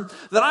confirm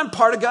that I'm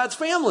part of God's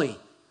family.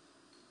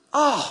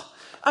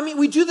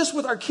 We do this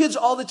with our kids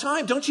all the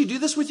time. Don't you do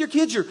this with your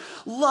kids? You're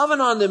loving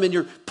on them and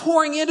you're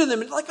pouring into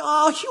them. And like,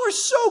 oh, you are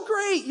so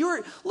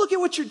great. Look at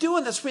what you're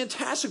doing. That's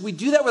fantastic. We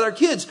do that with our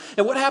kids.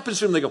 And what happens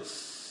to them? They go,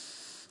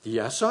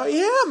 yes, I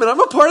am. And I'm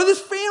a part of this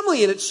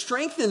family. And it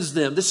strengthens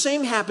them. The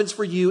same happens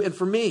for you and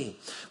for me.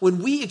 When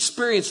we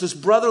experience this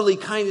brotherly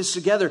kindness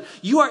together,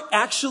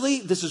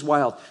 this is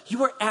wild.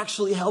 You are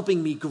actually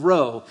helping me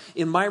grow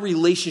in my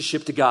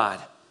relationship to God.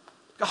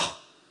 Oh,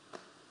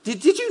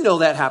 did you know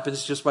that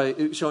happens just by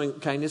showing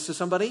kindness to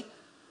somebody?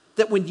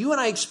 That when you and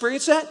I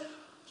experience that,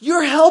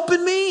 you're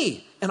helping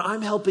me. And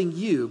I'm helping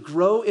you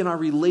grow in our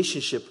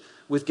relationship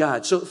with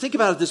God. So think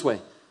about it this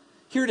way.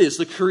 Here it is.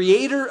 The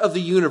creator of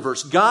the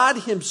universe, God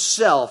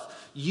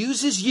himself,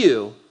 uses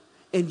you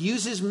and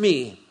uses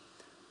me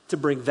to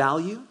bring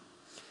value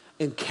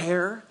and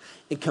care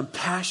and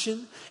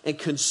compassion and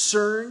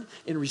concern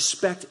and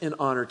respect and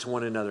honor to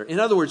one another. In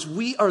other words,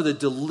 we are the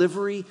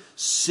delivery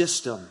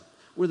system.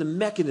 We're the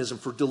mechanism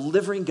for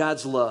delivering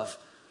God's love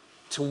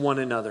to one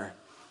another.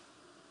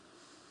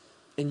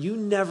 And you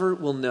never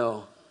will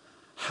know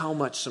how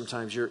much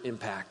sometimes your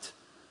impact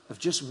of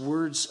just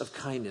words of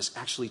kindness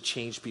actually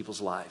change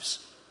people's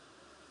lives.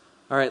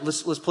 All right,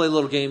 let's play a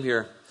little game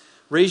here.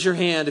 Raise your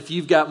hand if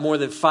you've got more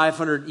than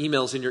 500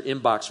 emails in your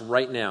inbox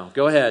right now.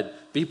 Go ahead.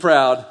 Be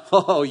proud.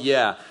 Oh,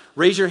 yeah.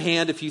 Raise your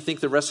hand if you think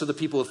the rest of the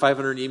people with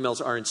 500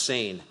 emails are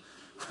insane.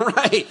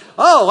 Right.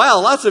 Oh, wow,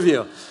 lots of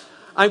you.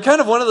 I'm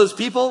kind of one of those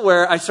people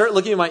where I start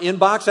looking at my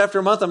inbox after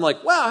a month. I'm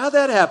like, wow, how'd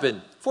that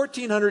happen?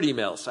 1,400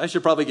 emails. I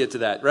should probably get to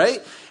that,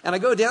 right? And I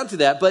go down to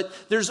that, but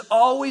there's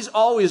always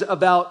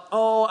about,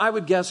 I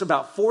would guess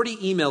about 40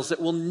 emails that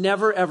will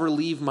never, ever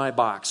leave my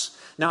box.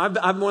 Now,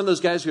 I'm one of those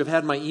guys who have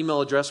had my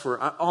email address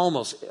for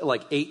almost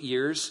like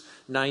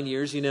 9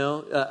 years,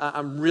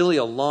 I'm really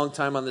a long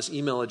time on this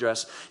email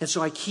address. And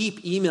so I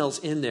keep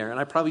emails in there, and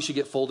I probably should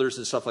get folders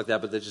and stuff like that,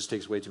 but that just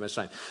takes way too much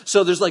time.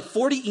 So there's like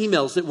 40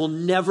 emails that will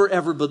never,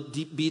 ever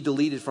be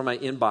deleted from my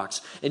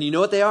inbox. And you know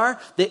what they are?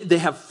 They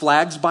have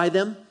flags by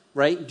them,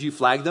 right? Do you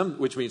flag them?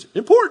 Which means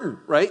important,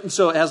 right? And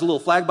so it has a little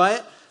flag by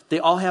it. They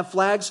all have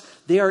flags.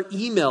 They are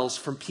emails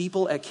from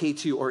people at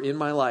K2 or in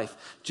my life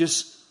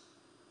just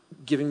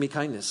giving me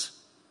kindness.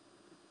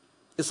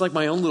 It's like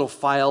my own little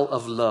file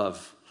of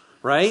love,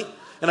 right?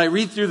 And I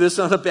read through this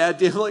on a bad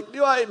day. I'm like,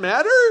 do I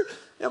matter?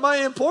 Am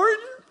I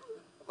important?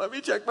 Let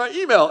me check my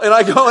email. And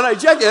I go and I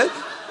check it.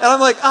 And I'm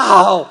like,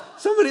 oh,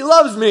 somebody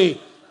loves me.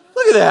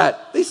 Look at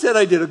that. They said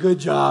I did a good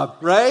job,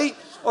 right?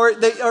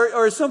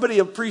 Or somebody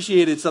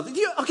appreciated something.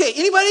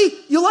 Anybody?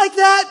 You like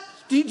that?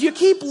 Do you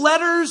keep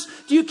letters?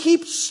 Do you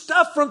keep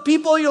stuff from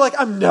people? You're like,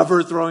 I'm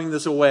never throwing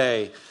this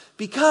away.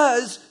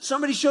 Because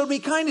somebody showed me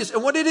kindness.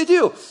 And what did it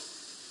do?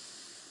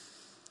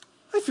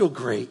 I feel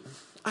great.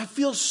 I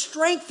feel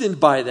strengthened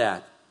by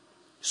that.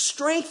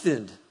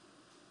 Strengthened.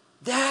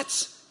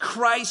 That's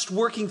Christ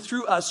working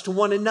through us to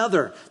one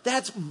another.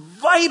 That's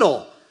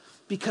vital.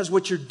 Because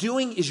what you're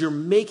doing is you're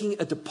making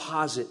a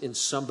deposit in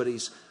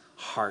somebody's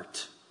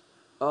heart.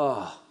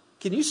 Oh,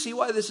 can you see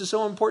why this is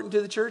so important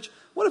to the church?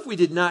 What if we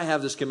did not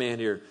have this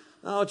command here?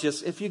 Oh,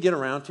 just if you get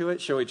around to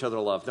it, show each other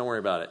love. Don't worry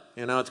about it.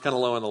 It's kind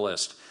of low on the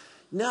list.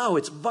 No,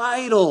 it's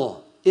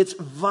vital. It's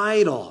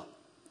vital.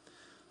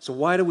 So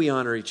why do we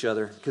honor each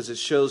other? Because it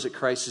shows that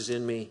Christ is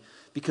in me.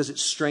 Because it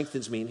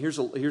strengthens me. And here's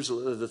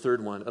the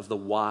third one of the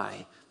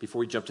why,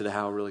 before we jump to the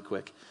how really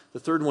quick. The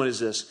third one is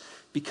this.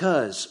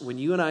 Because when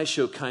you and I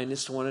show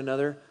kindness to one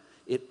another,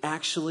 it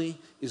actually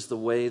is the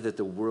way that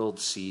the world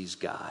sees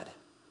God.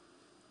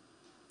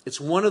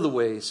 It's one of the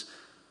ways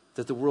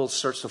that the world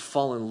starts to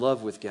fall in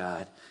love with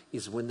God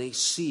is when they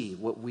see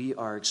what we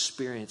are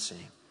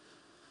experiencing.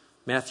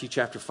 Matthew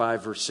chapter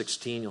 5, verse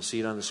 16. You'll see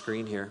it on the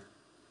screen here.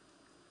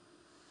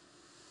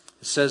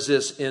 It says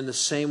this, in the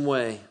same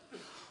way,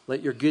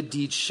 let your good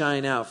deeds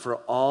shine out for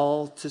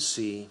all to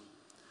see,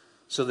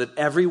 so that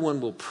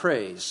everyone will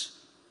praise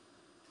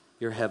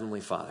your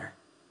heavenly Father.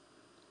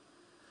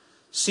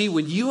 See,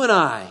 when you and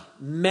I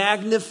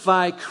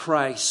magnify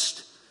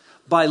Christ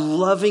by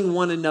loving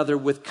one another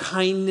with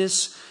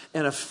kindness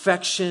and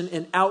affection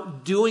and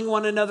outdoing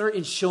one another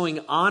in showing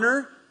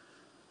honor,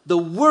 the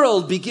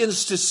world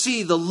begins to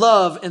see the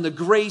love and the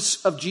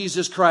grace of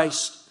Jesus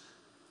Christ.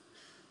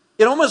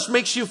 It almost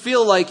makes you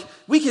feel like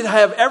we could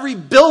have every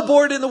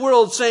billboard in the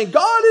world saying,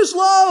 God is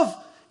love.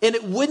 And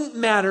it wouldn't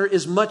matter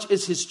as much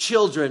as his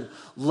children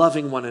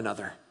loving one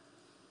another.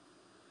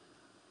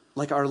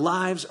 Like our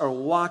lives are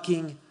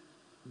walking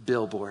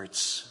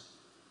billboards.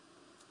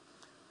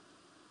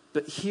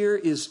 But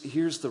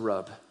here's the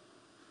rub.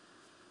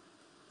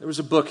 There was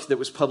a book that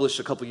was published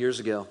a couple years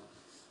ago.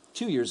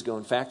 2 years ago,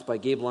 in fact, by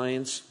Gabe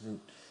Lyons and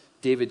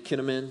David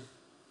Kinnaman.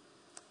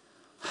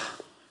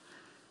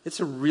 It's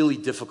a really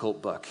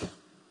difficult book.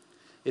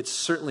 It's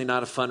certainly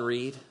not a fun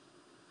read.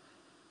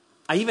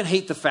 I even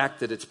hate the fact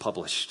that it's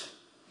published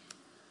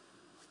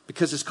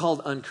because it's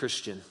called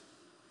Unchristian.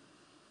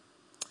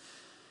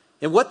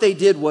 And what they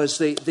did was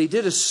they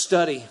did a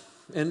study,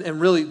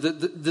 and really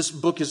this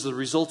book is the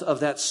result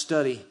of that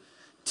study,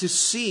 to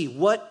see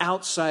what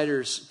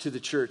outsiders to the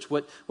church,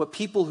 what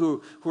people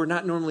who are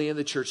not normally in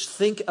the church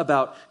think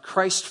about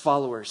Christ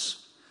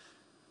followers.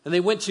 And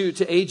they went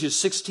to ages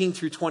 16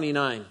 through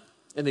 29,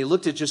 and they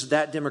looked at just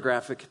that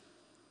demographic.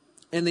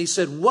 And they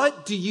said,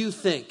 what do you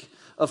think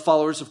of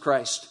followers of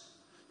Christ?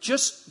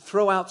 Just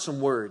throw out some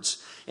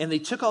words. And they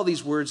took all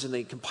these words and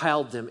they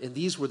compiled them, and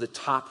these were the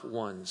top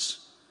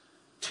ones.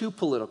 Too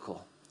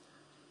political,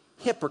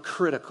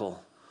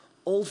 hypocritical,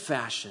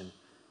 old-fashioned,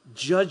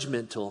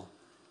 judgmental,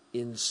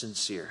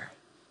 insincere.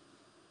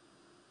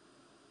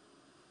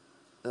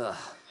 Ugh,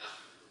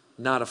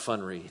 not a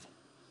fun read.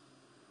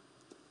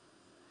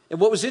 And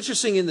what was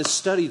interesting in this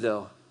study,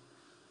 though,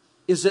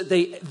 is that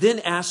they then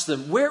asked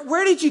them,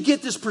 where did you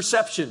get this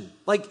perception?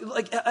 Like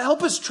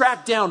help us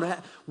track down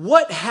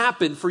what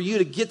happened for you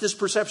to get this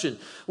perception.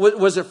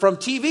 Was it from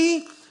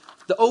TV?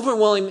 The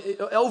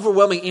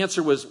overwhelming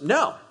answer was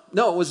no.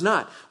 No, it was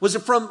not. Was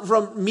it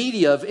from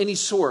media of any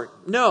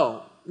sort?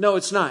 No,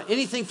 it's not.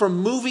 Anything from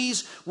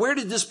movies? Where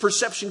did this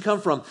perception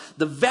come from?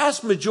 The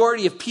vast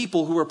majority of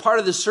people who were part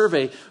of this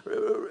survey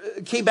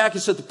came back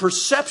and said the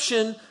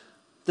perception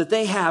that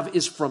they have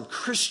is from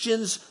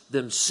Christians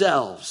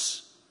themselves,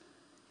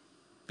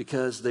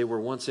 because they were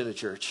once in a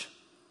church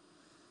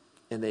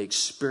and they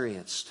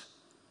experienced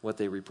what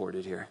they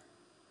reported here.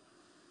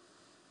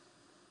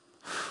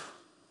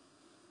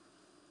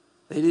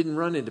 They didn't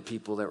run into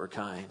people that were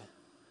kind.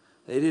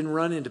 They didn't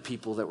run into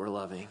people that were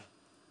loving.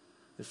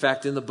 In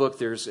fact, in the book,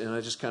 and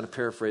I just kind of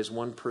paraphrase,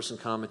 one person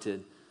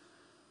commented,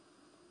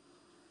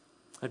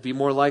 I'd be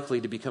more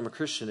likely to become a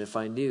Christian if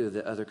I knew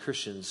that other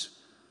Christians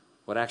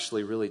would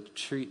actually really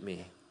treat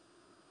me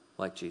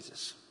like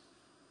Jesus.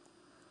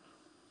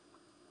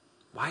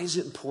 Why is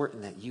it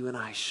important that you and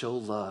I show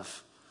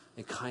love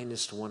and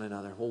kindness to one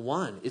another? Well,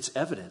 one, it's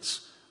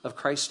evidence of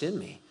Christ in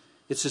me.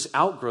 It's this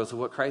outgrowth of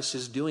what Christ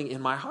is doing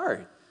in my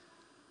heart.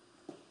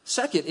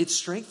 Second, it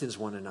strengthens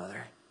one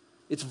another.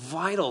 It's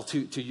vital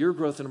to your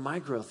growth and my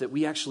growth that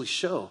we actually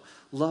show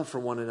love for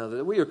one another,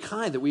 that we are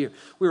kind, that we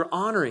are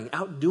honoring,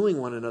 outdoing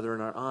one another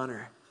in our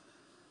honor.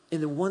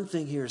 And the one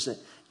thing here is that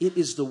it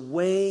is the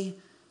way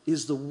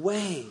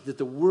that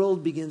the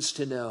world begins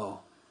to know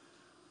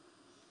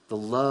the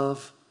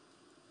love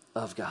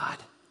of God.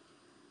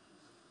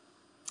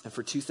 And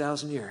for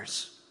 2,000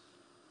 years,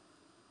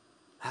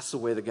 that's the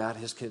way that God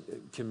has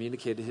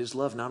communicated his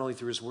love, not only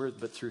through his word,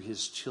 but through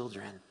his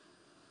children.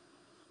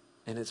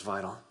 And it's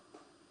vital.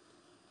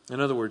 In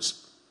other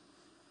words,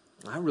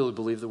 I really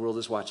believe the world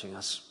is watching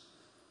us.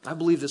 I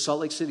believe that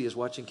Salt Lake City is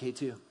watching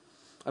K2.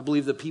 I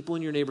believe the people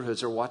in your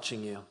neighborhoods are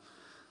watching you.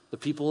 The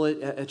people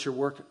at your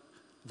work,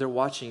 they're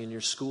watching in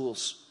your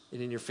schools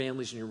and in your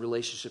families and your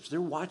relationships. They're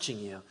watching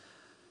you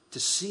to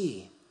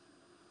see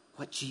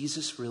what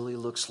Jesus really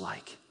looks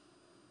like.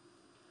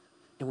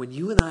 And when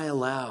you and I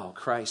allow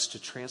Christ to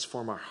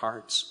transform our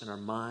hearts and our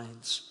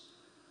minds,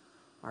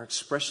 our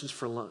expressions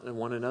for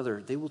one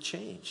another, they will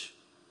change.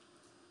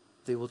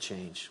 They will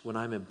change. When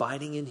I'm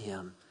abiding in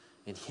him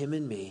and him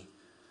in me,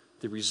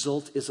 the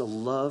result is a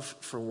love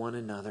for one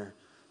another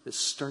that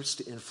starts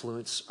to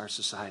influence our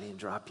society and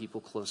draw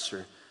people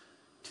closer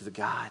to the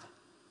God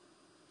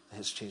that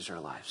has changed our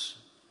lives.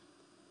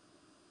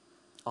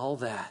 All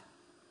that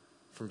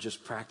from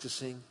just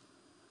practicing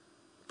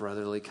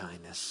brotherly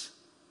kindness.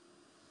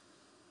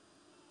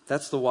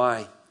 That's the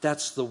why.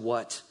 That's the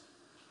what.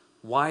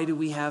 Why do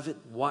we have it?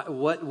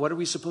 What are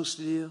we supposed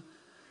to do?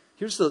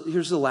 Here's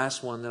the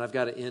last one that I've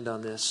got to end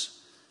on this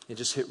and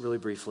just hit really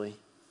briefly.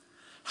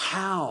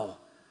 How?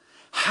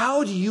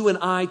 How do you and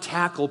I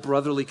tackle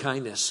brotherly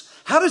kindness?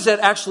 How does that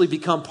actually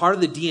become part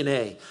of the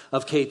DNA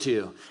of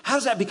K2? How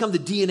does that become the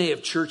DNA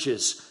of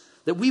churches?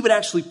 That we would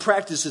actually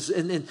practice this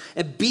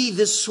and be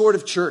this sort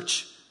of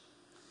church.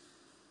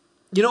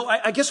 You know,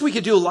 I guess we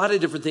could do a lot of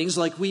different things.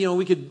 Like we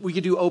could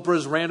do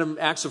Oprah's random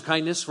acts of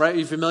kindness, right? Are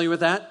you familiar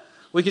with that?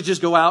 We could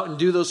just go out and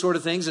do those sort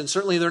of things, and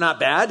certainly they're not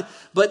bad.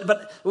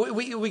 But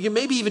we can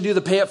maybe even do the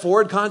pay it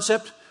forward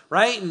concept,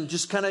 right? And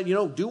just kind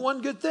of, do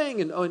one good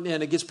thing, and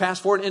it gets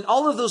passed forward. And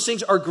all of those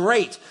things are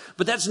great.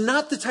 But that's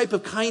not the type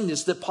of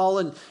kindness that Paul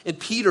and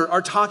Peter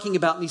are talking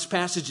about in these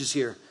passages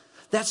here.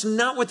 That's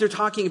not what they're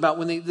talking about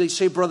when they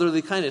say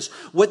brotherly kindness.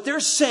 What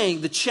they're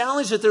saying, the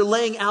challenge that they're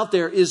laying out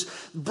there is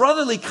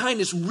brotherly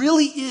kindness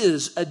really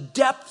is a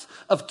depth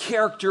of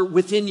character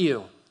within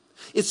you.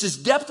 It's this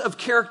depth of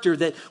character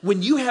that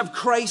when you have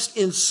Christ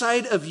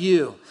inside of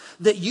you,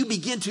 that you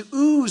begin to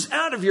ooze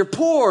out of your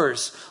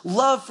pores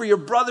love for your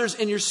brothers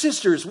and your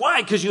sisters.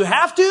 Why? Because you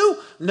have to?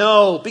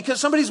 No. Because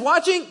somebody's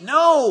watching?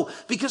 No.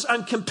 Because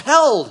I'm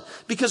compelled.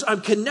 Because I'm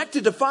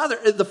connected to the Father.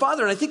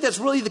 And I think that's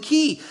really the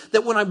key.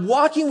 That when I'm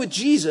walking with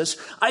Jesus,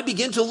 I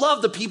begin to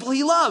love the people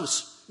he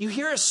loves. You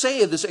hear us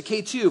say this at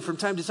K2 from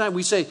time to time.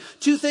 We say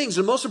two things.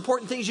 The most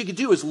important things you could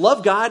do is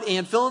love God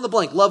and fill in the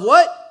blank. Love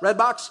what? Red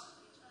box?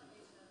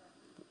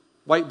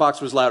 White box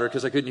was louder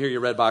because I couldn't hear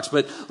your red box.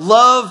 But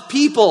love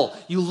people.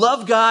 You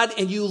love God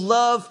and you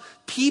love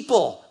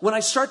people. When I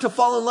start to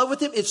fall in love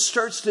with him, it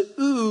starts to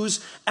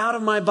ooze out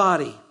of my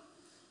body.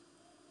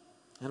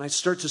 And I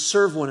start to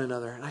serve one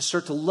another. And I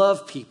start to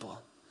love people.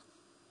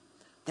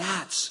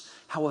 That's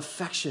how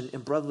affection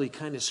and brotherly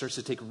kindness starts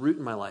to take root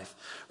in my life.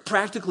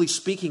 Practically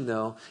speaking,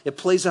 though, it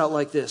plays out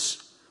like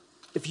this.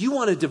 If you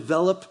want to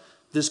develop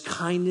this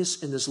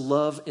kindness and this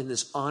love and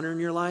this honor in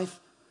your life,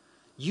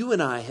 you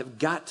and I have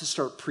got to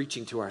start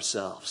preaching to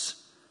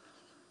ourselves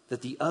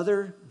that the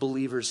other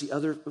believers, the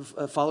other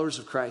followers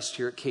of Christ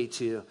here at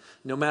K2,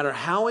 no matter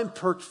how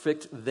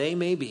imperfect they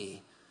may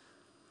be,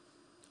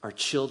 are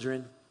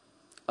children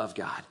of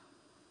God.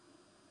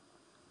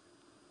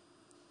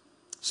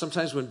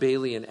 Sometimes when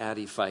Bailey and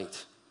Addie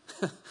fight,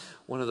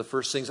 one of the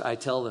first things I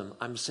tell them,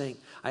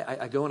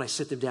 I go and I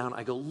sit them down.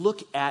 I go,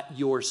 look at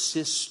your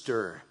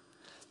sister.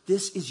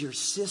 This is your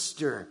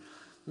sister.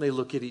 And they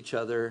look at each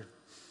other.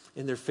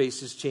 And their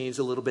faces change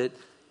a little bit.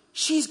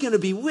 She's going to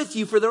be with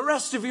you for the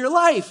rest of your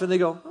life. And they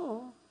go,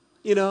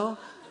 oh,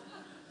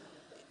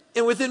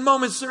 And within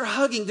moments, they're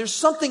hugging. There's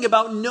something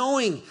about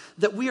knowing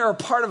that we are a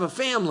part of a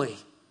family.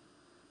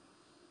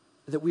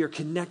 That we are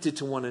connected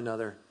to one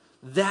another.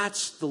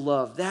 That's the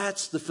love.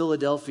 That's the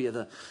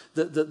Philadelphia,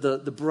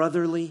 the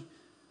brotherly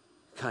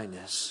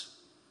kindness.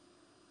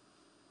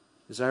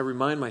 As I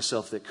remind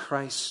myself that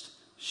Christ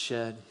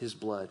shed his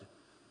blood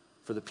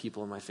for the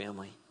people in my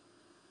family.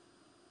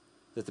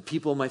 That the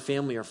people in my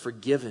family are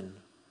forgiven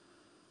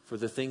for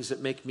the things that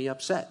make me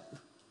upset,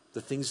 the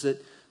things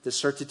that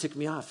start to tick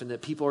me off, and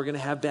that people are going to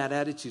have bad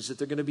attitudes, that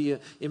they're going to be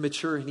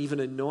immature and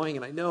even annoying,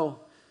 and I know.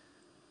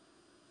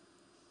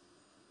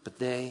 But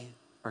they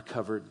are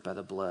covered by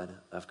the blood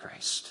of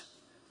Christ.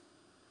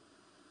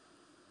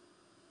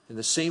 And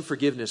the same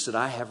forgiveness that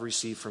I have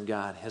received from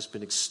God has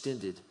been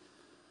extended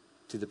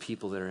to the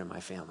people that are in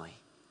my family.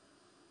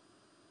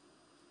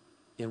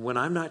 And when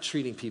I'm not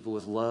treating people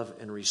with love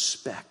and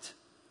respect,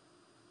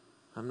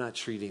 I'm not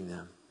treating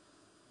them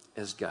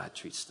as God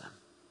treats them.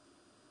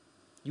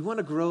 You want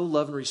to grow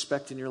love and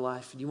respect in your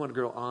life, and you want to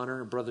grow honor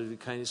and brotherly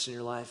kindness in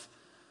your life,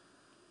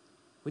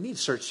 we need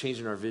to start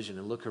changing our vision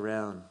and look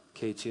around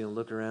K2 and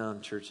look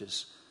around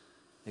churches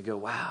and go,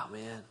 wow,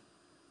 man,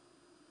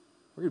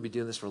 we're going to be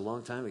doing this for a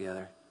long time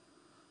together.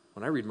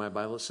 When I read my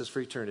Bible, it says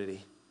for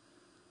eternity.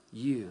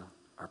 You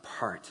are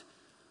part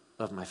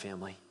of my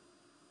family.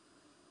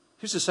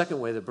 Here's the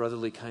second way that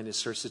brotherly kindness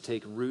starts to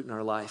take root in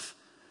our life,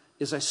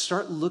 is I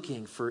start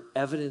looking for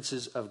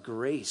evidences of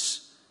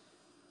grace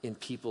in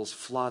people's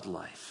flawed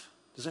life.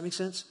 Does that make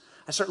sense?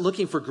 I start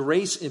looking for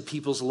grace in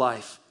people's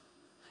life.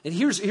 And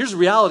here's the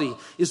reality,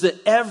 is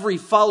that every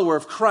follower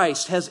of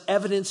Christ has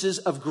evidences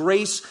of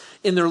grace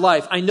in their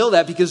life. I know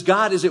that because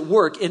God is at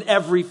work in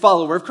every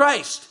follower of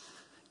Christ,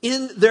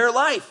 in their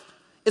life.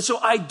 And so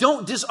I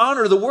don't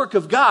dishonor the work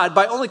of God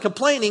by only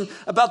complaining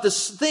about the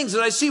things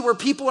that I see where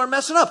people are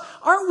messing up.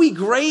 Aren't we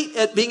great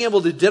at being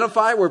able to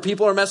identify where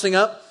people are messing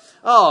up?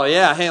 Oh,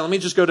 yeah, hey, let me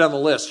just go down the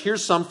list.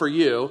 Here's some for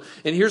you,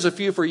 and here's a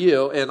few for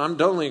you, and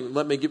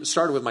let me get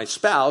started with my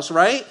spouse,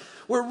 right?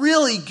 We're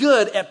really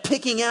good at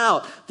picking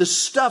out the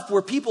stuff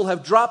where people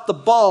have dropped the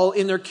ball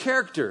in their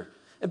character.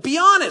 And be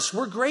honest,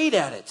 we're great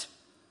at it.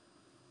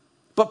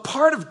 But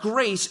part of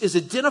grace is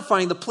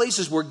identifying the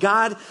places where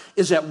God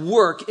is at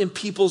work in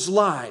people's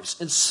lives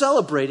and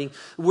celebrating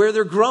where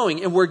they're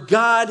growing and where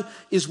God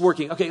is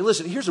working. Okay,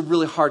 listen, here's a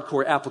really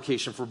hardcore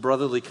application for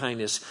brotherly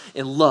kindness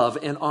and love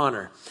and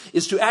honor,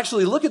 is to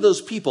actually look at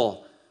those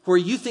people where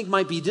you think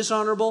might be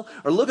dishonorable,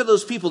 or look at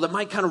those people that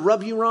might kind of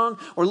rub you wrong,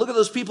 or look at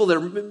those people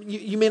that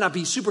you may not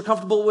be super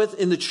comfortable with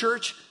in the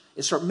church,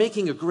 and start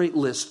making a great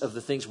list of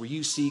the things where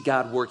you see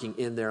God working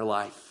in their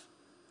life,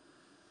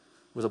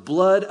 where the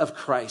blood of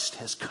Christ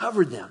has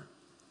covered them.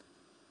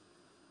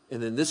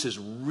 And then this is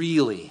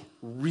really,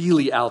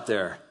 really out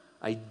there.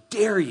 I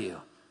dare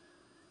you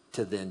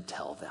to then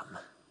tell them,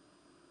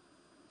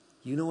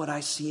 you know what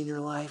I see in your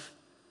life?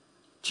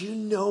 Do you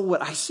know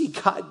what I see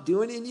God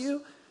doing in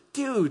you?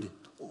 Dude,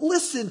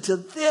 listen to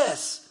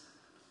this.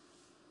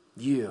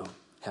 You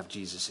have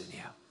Jesus in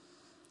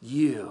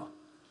you.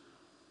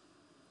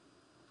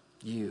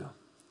 You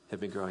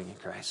have been growing in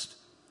Christ.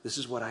 This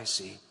is what I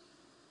see.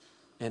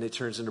 And it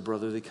turns into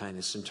brotherly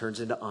kindness, and turns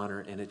into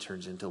honor, and it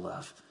turns into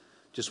love.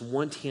 Just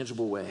one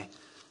tangible way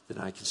that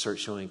I can start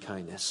showing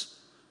kindness,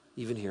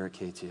 even here at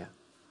K2.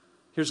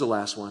 Here's the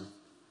last one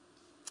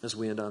as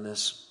we end on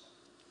this.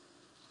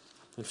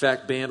 In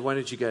fact, band, why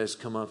don't you guys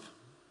come up?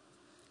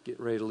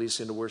 Get ready to lead us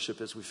into worship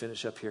as we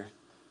finish up here.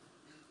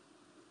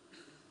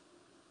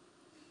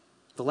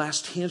 The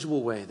last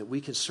tangible way that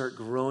we can start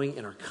growing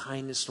in our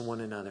kindness to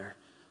one another,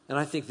 and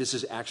I think this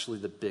is actually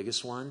the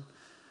biggest one.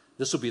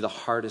 This will be the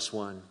hardest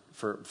one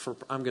for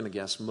I'm going to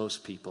guess,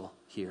 most people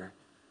here,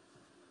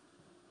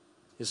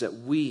 is that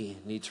we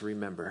need to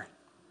remember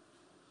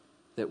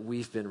that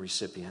we've been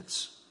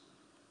recipients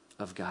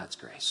of God's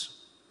grace.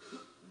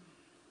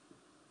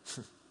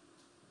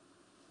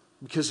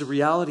 Because the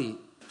reality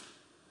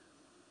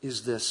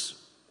is this: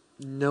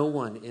 no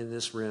one in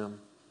this room,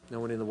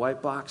 no one in the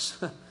white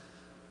box,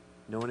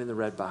 no one in the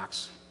red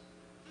box,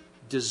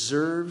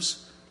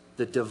 deserves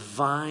the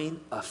divine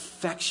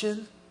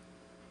affection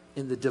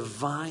and the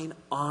divine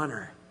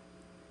honor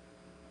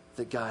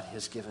that God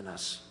has given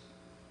us.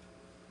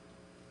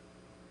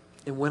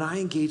 And when I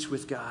engage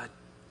with God,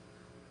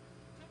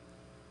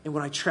 and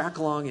when I track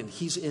along and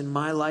He's in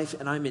my life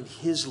and I'm in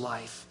His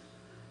life,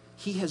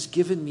 He has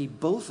given me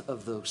both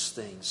of those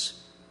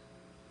things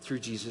through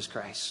Jesus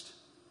Christ.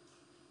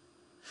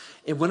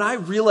 And when I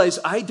realize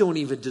I don't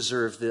even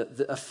deserve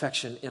the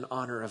affection and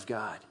honor of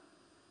God,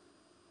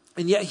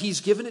 and yet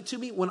He's given it to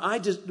me, when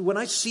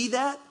I see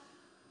that,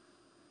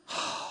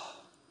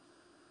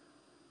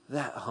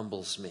 that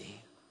humbles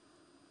me.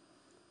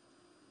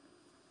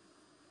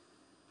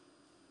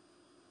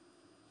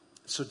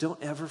 So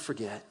don't ever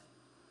forget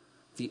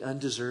the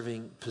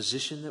undeserving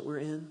position that we're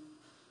in,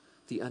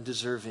 the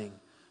undeserving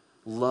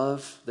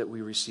love that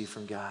we receive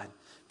from God,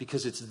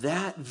 because it's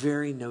that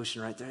very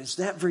notion right there, it's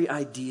that very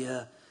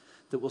idea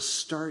that will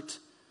start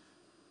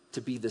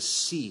to be the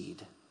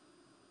seed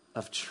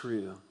of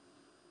true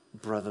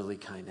brotherly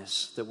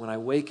kindness. That when I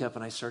wake up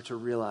and I start to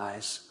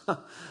realize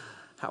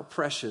how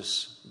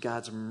precious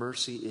God's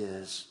mercy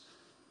is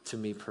to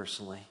me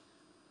personally,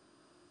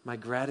 my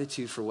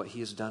gratitude for what He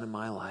has done in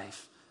my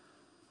life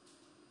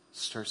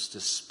starts to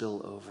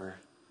spill over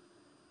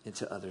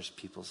into other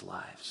people's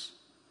lives.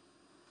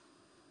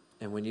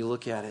 And when you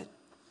look at it,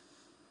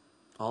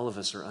 all of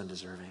us are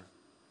undeserving.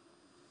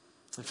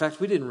 In fact,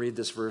 we didn't read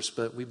this verse,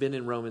 but we've been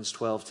in Romans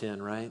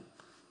 12:10, right?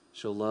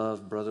 Show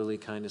love, brotherly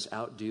kindness,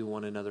 outdo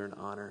one another in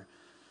honor.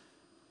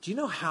 Do you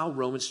know how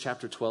Romans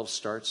chapter 12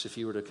 starts, if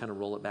you were to kind of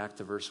roll it back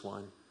to verse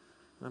 1?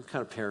 I'm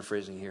kind of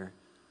paraphrasing here.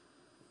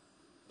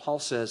 Paul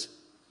says,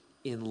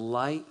 in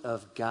light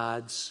of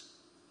God's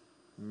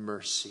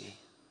mercy.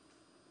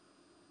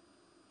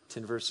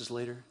 10 verses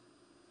later,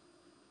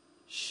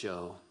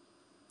 show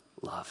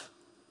love.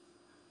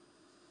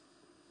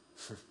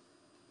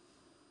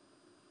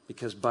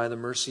 Because by the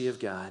mercy of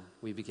God,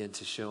 we begin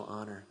to show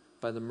honor.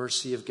 By the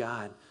mercy of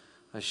God,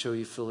 I show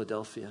you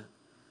Philadelphia.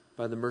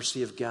 By the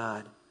mercy of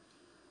God,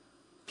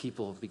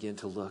 people begin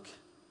to look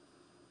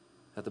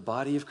at the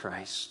body of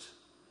Christ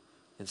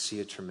and see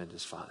a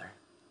tremendous Father.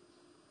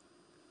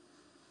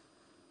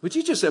 Would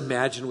you just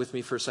imagine with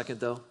me for a second,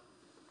 though?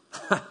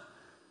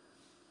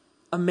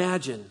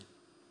 Imagine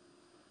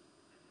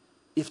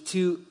if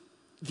to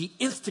the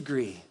nth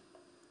degree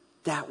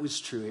that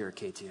was true here at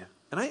K2.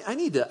 And I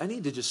need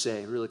to just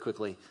say really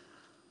quickly,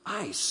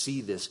 I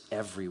see this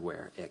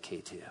everywhere at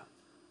K2. In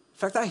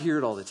fact, I hear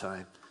it all the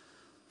time.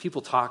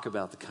 People talk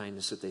about the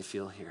kindness that they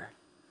feel here,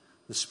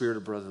 the spirit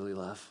of brotherly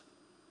love.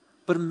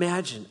 But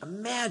imagine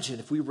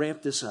if we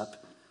ramp this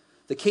up.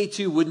 The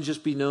K2 wouldn't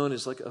just be known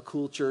as like a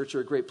cool church or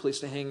a great place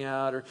to hang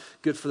out or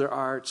good for their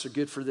arts or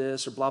good for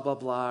this or blah, blah,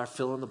 blah, or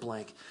fill in the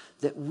blank.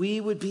 That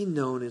we would be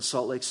known in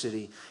Salt Lake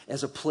City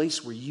as a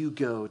place where you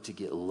go to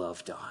get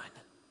loved on.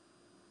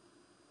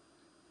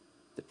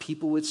 That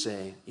people would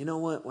say, you know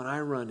what, when I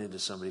run into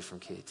somebody from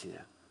K2,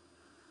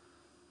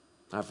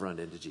 I've run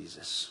into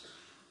Jesus.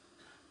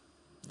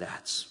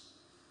 That's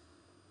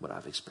what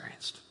I've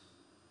experienced.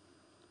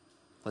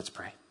 Let's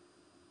pray.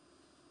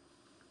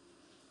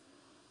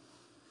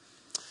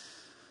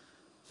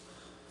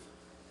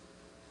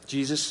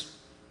 Jesus,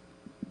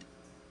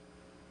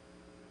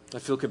 I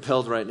feel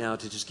compelled right now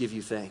to just give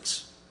you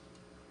thanks.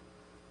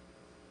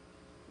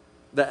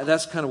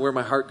 That's kind of where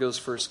my heart goes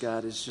first,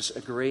 God, is just a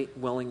great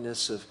welling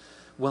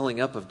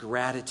up of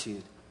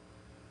gratitude.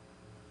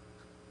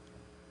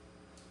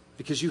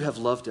 Because you have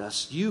loved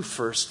us. You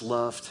first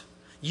loved.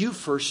 You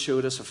first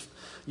showed us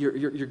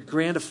your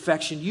grand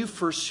affection. You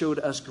first showed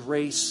us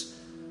grace.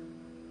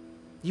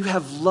 You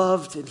have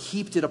loved and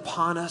heaped it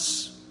upon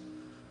us.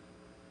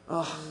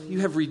 Oh,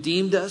 you have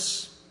redeemed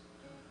us.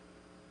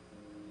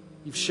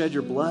 You've shed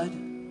your blood.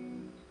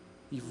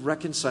 You've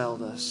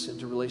reconciled us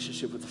into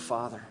relationship with the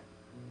Father.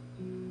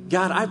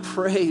 God, I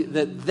pray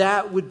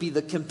that would be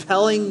the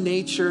compelling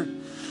nature,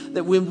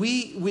 that when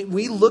we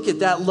look at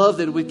that love,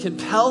 that it would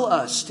compel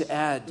us to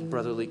add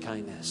brotherly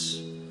kindness.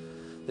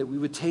 That we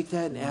would take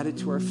that and add it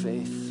to our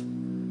faith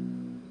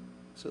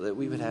so that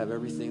we would have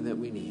everything that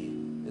we need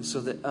and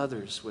so that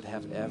others would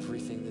have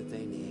everything that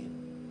they need.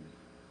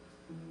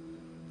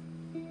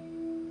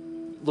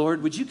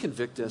 Lord, would you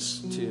convict us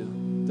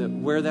too, that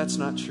where that's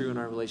not true in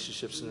our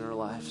relationships and in our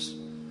lives,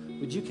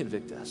 would you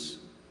convict us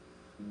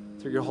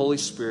through your Holy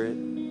Spirit,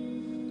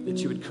 that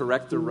you would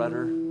correct the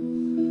rudder.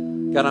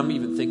 God, I'm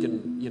even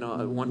thinking,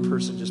 one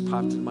person just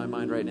popped into my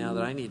mind right now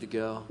that I need to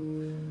go.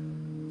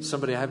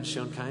 Somebody I haven't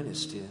shown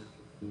kindness to.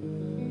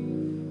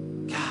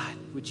 God,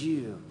 would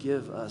you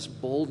give us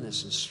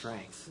boldness and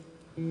strength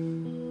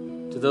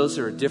to those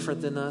that are different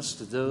than us,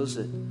 to those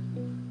that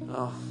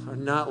are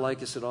not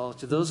like us at all,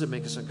 to those that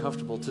make us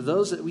uncomfortable, to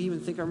those that we even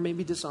think are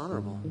maybe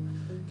dishonorable.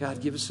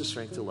 God, give us the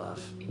strength to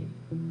love.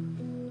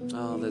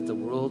 That the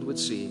world would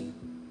see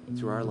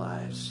through our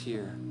lives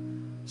here,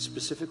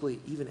 specifically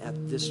even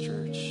at this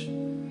church,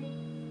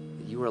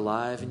 that you are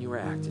alive and you are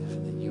active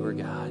and that you are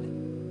God.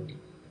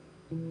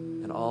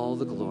 And all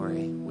the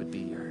glory would be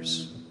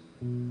yours.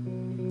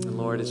 And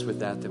Lord, it's with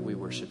that we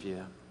worship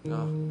you.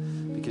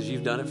 Because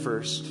you've done it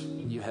first.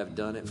 You have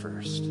done it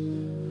first.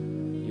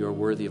 You are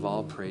worthy of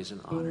all praise and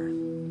honor.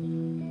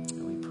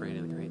 And we pray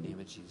in the great name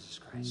of Jesus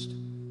Christ.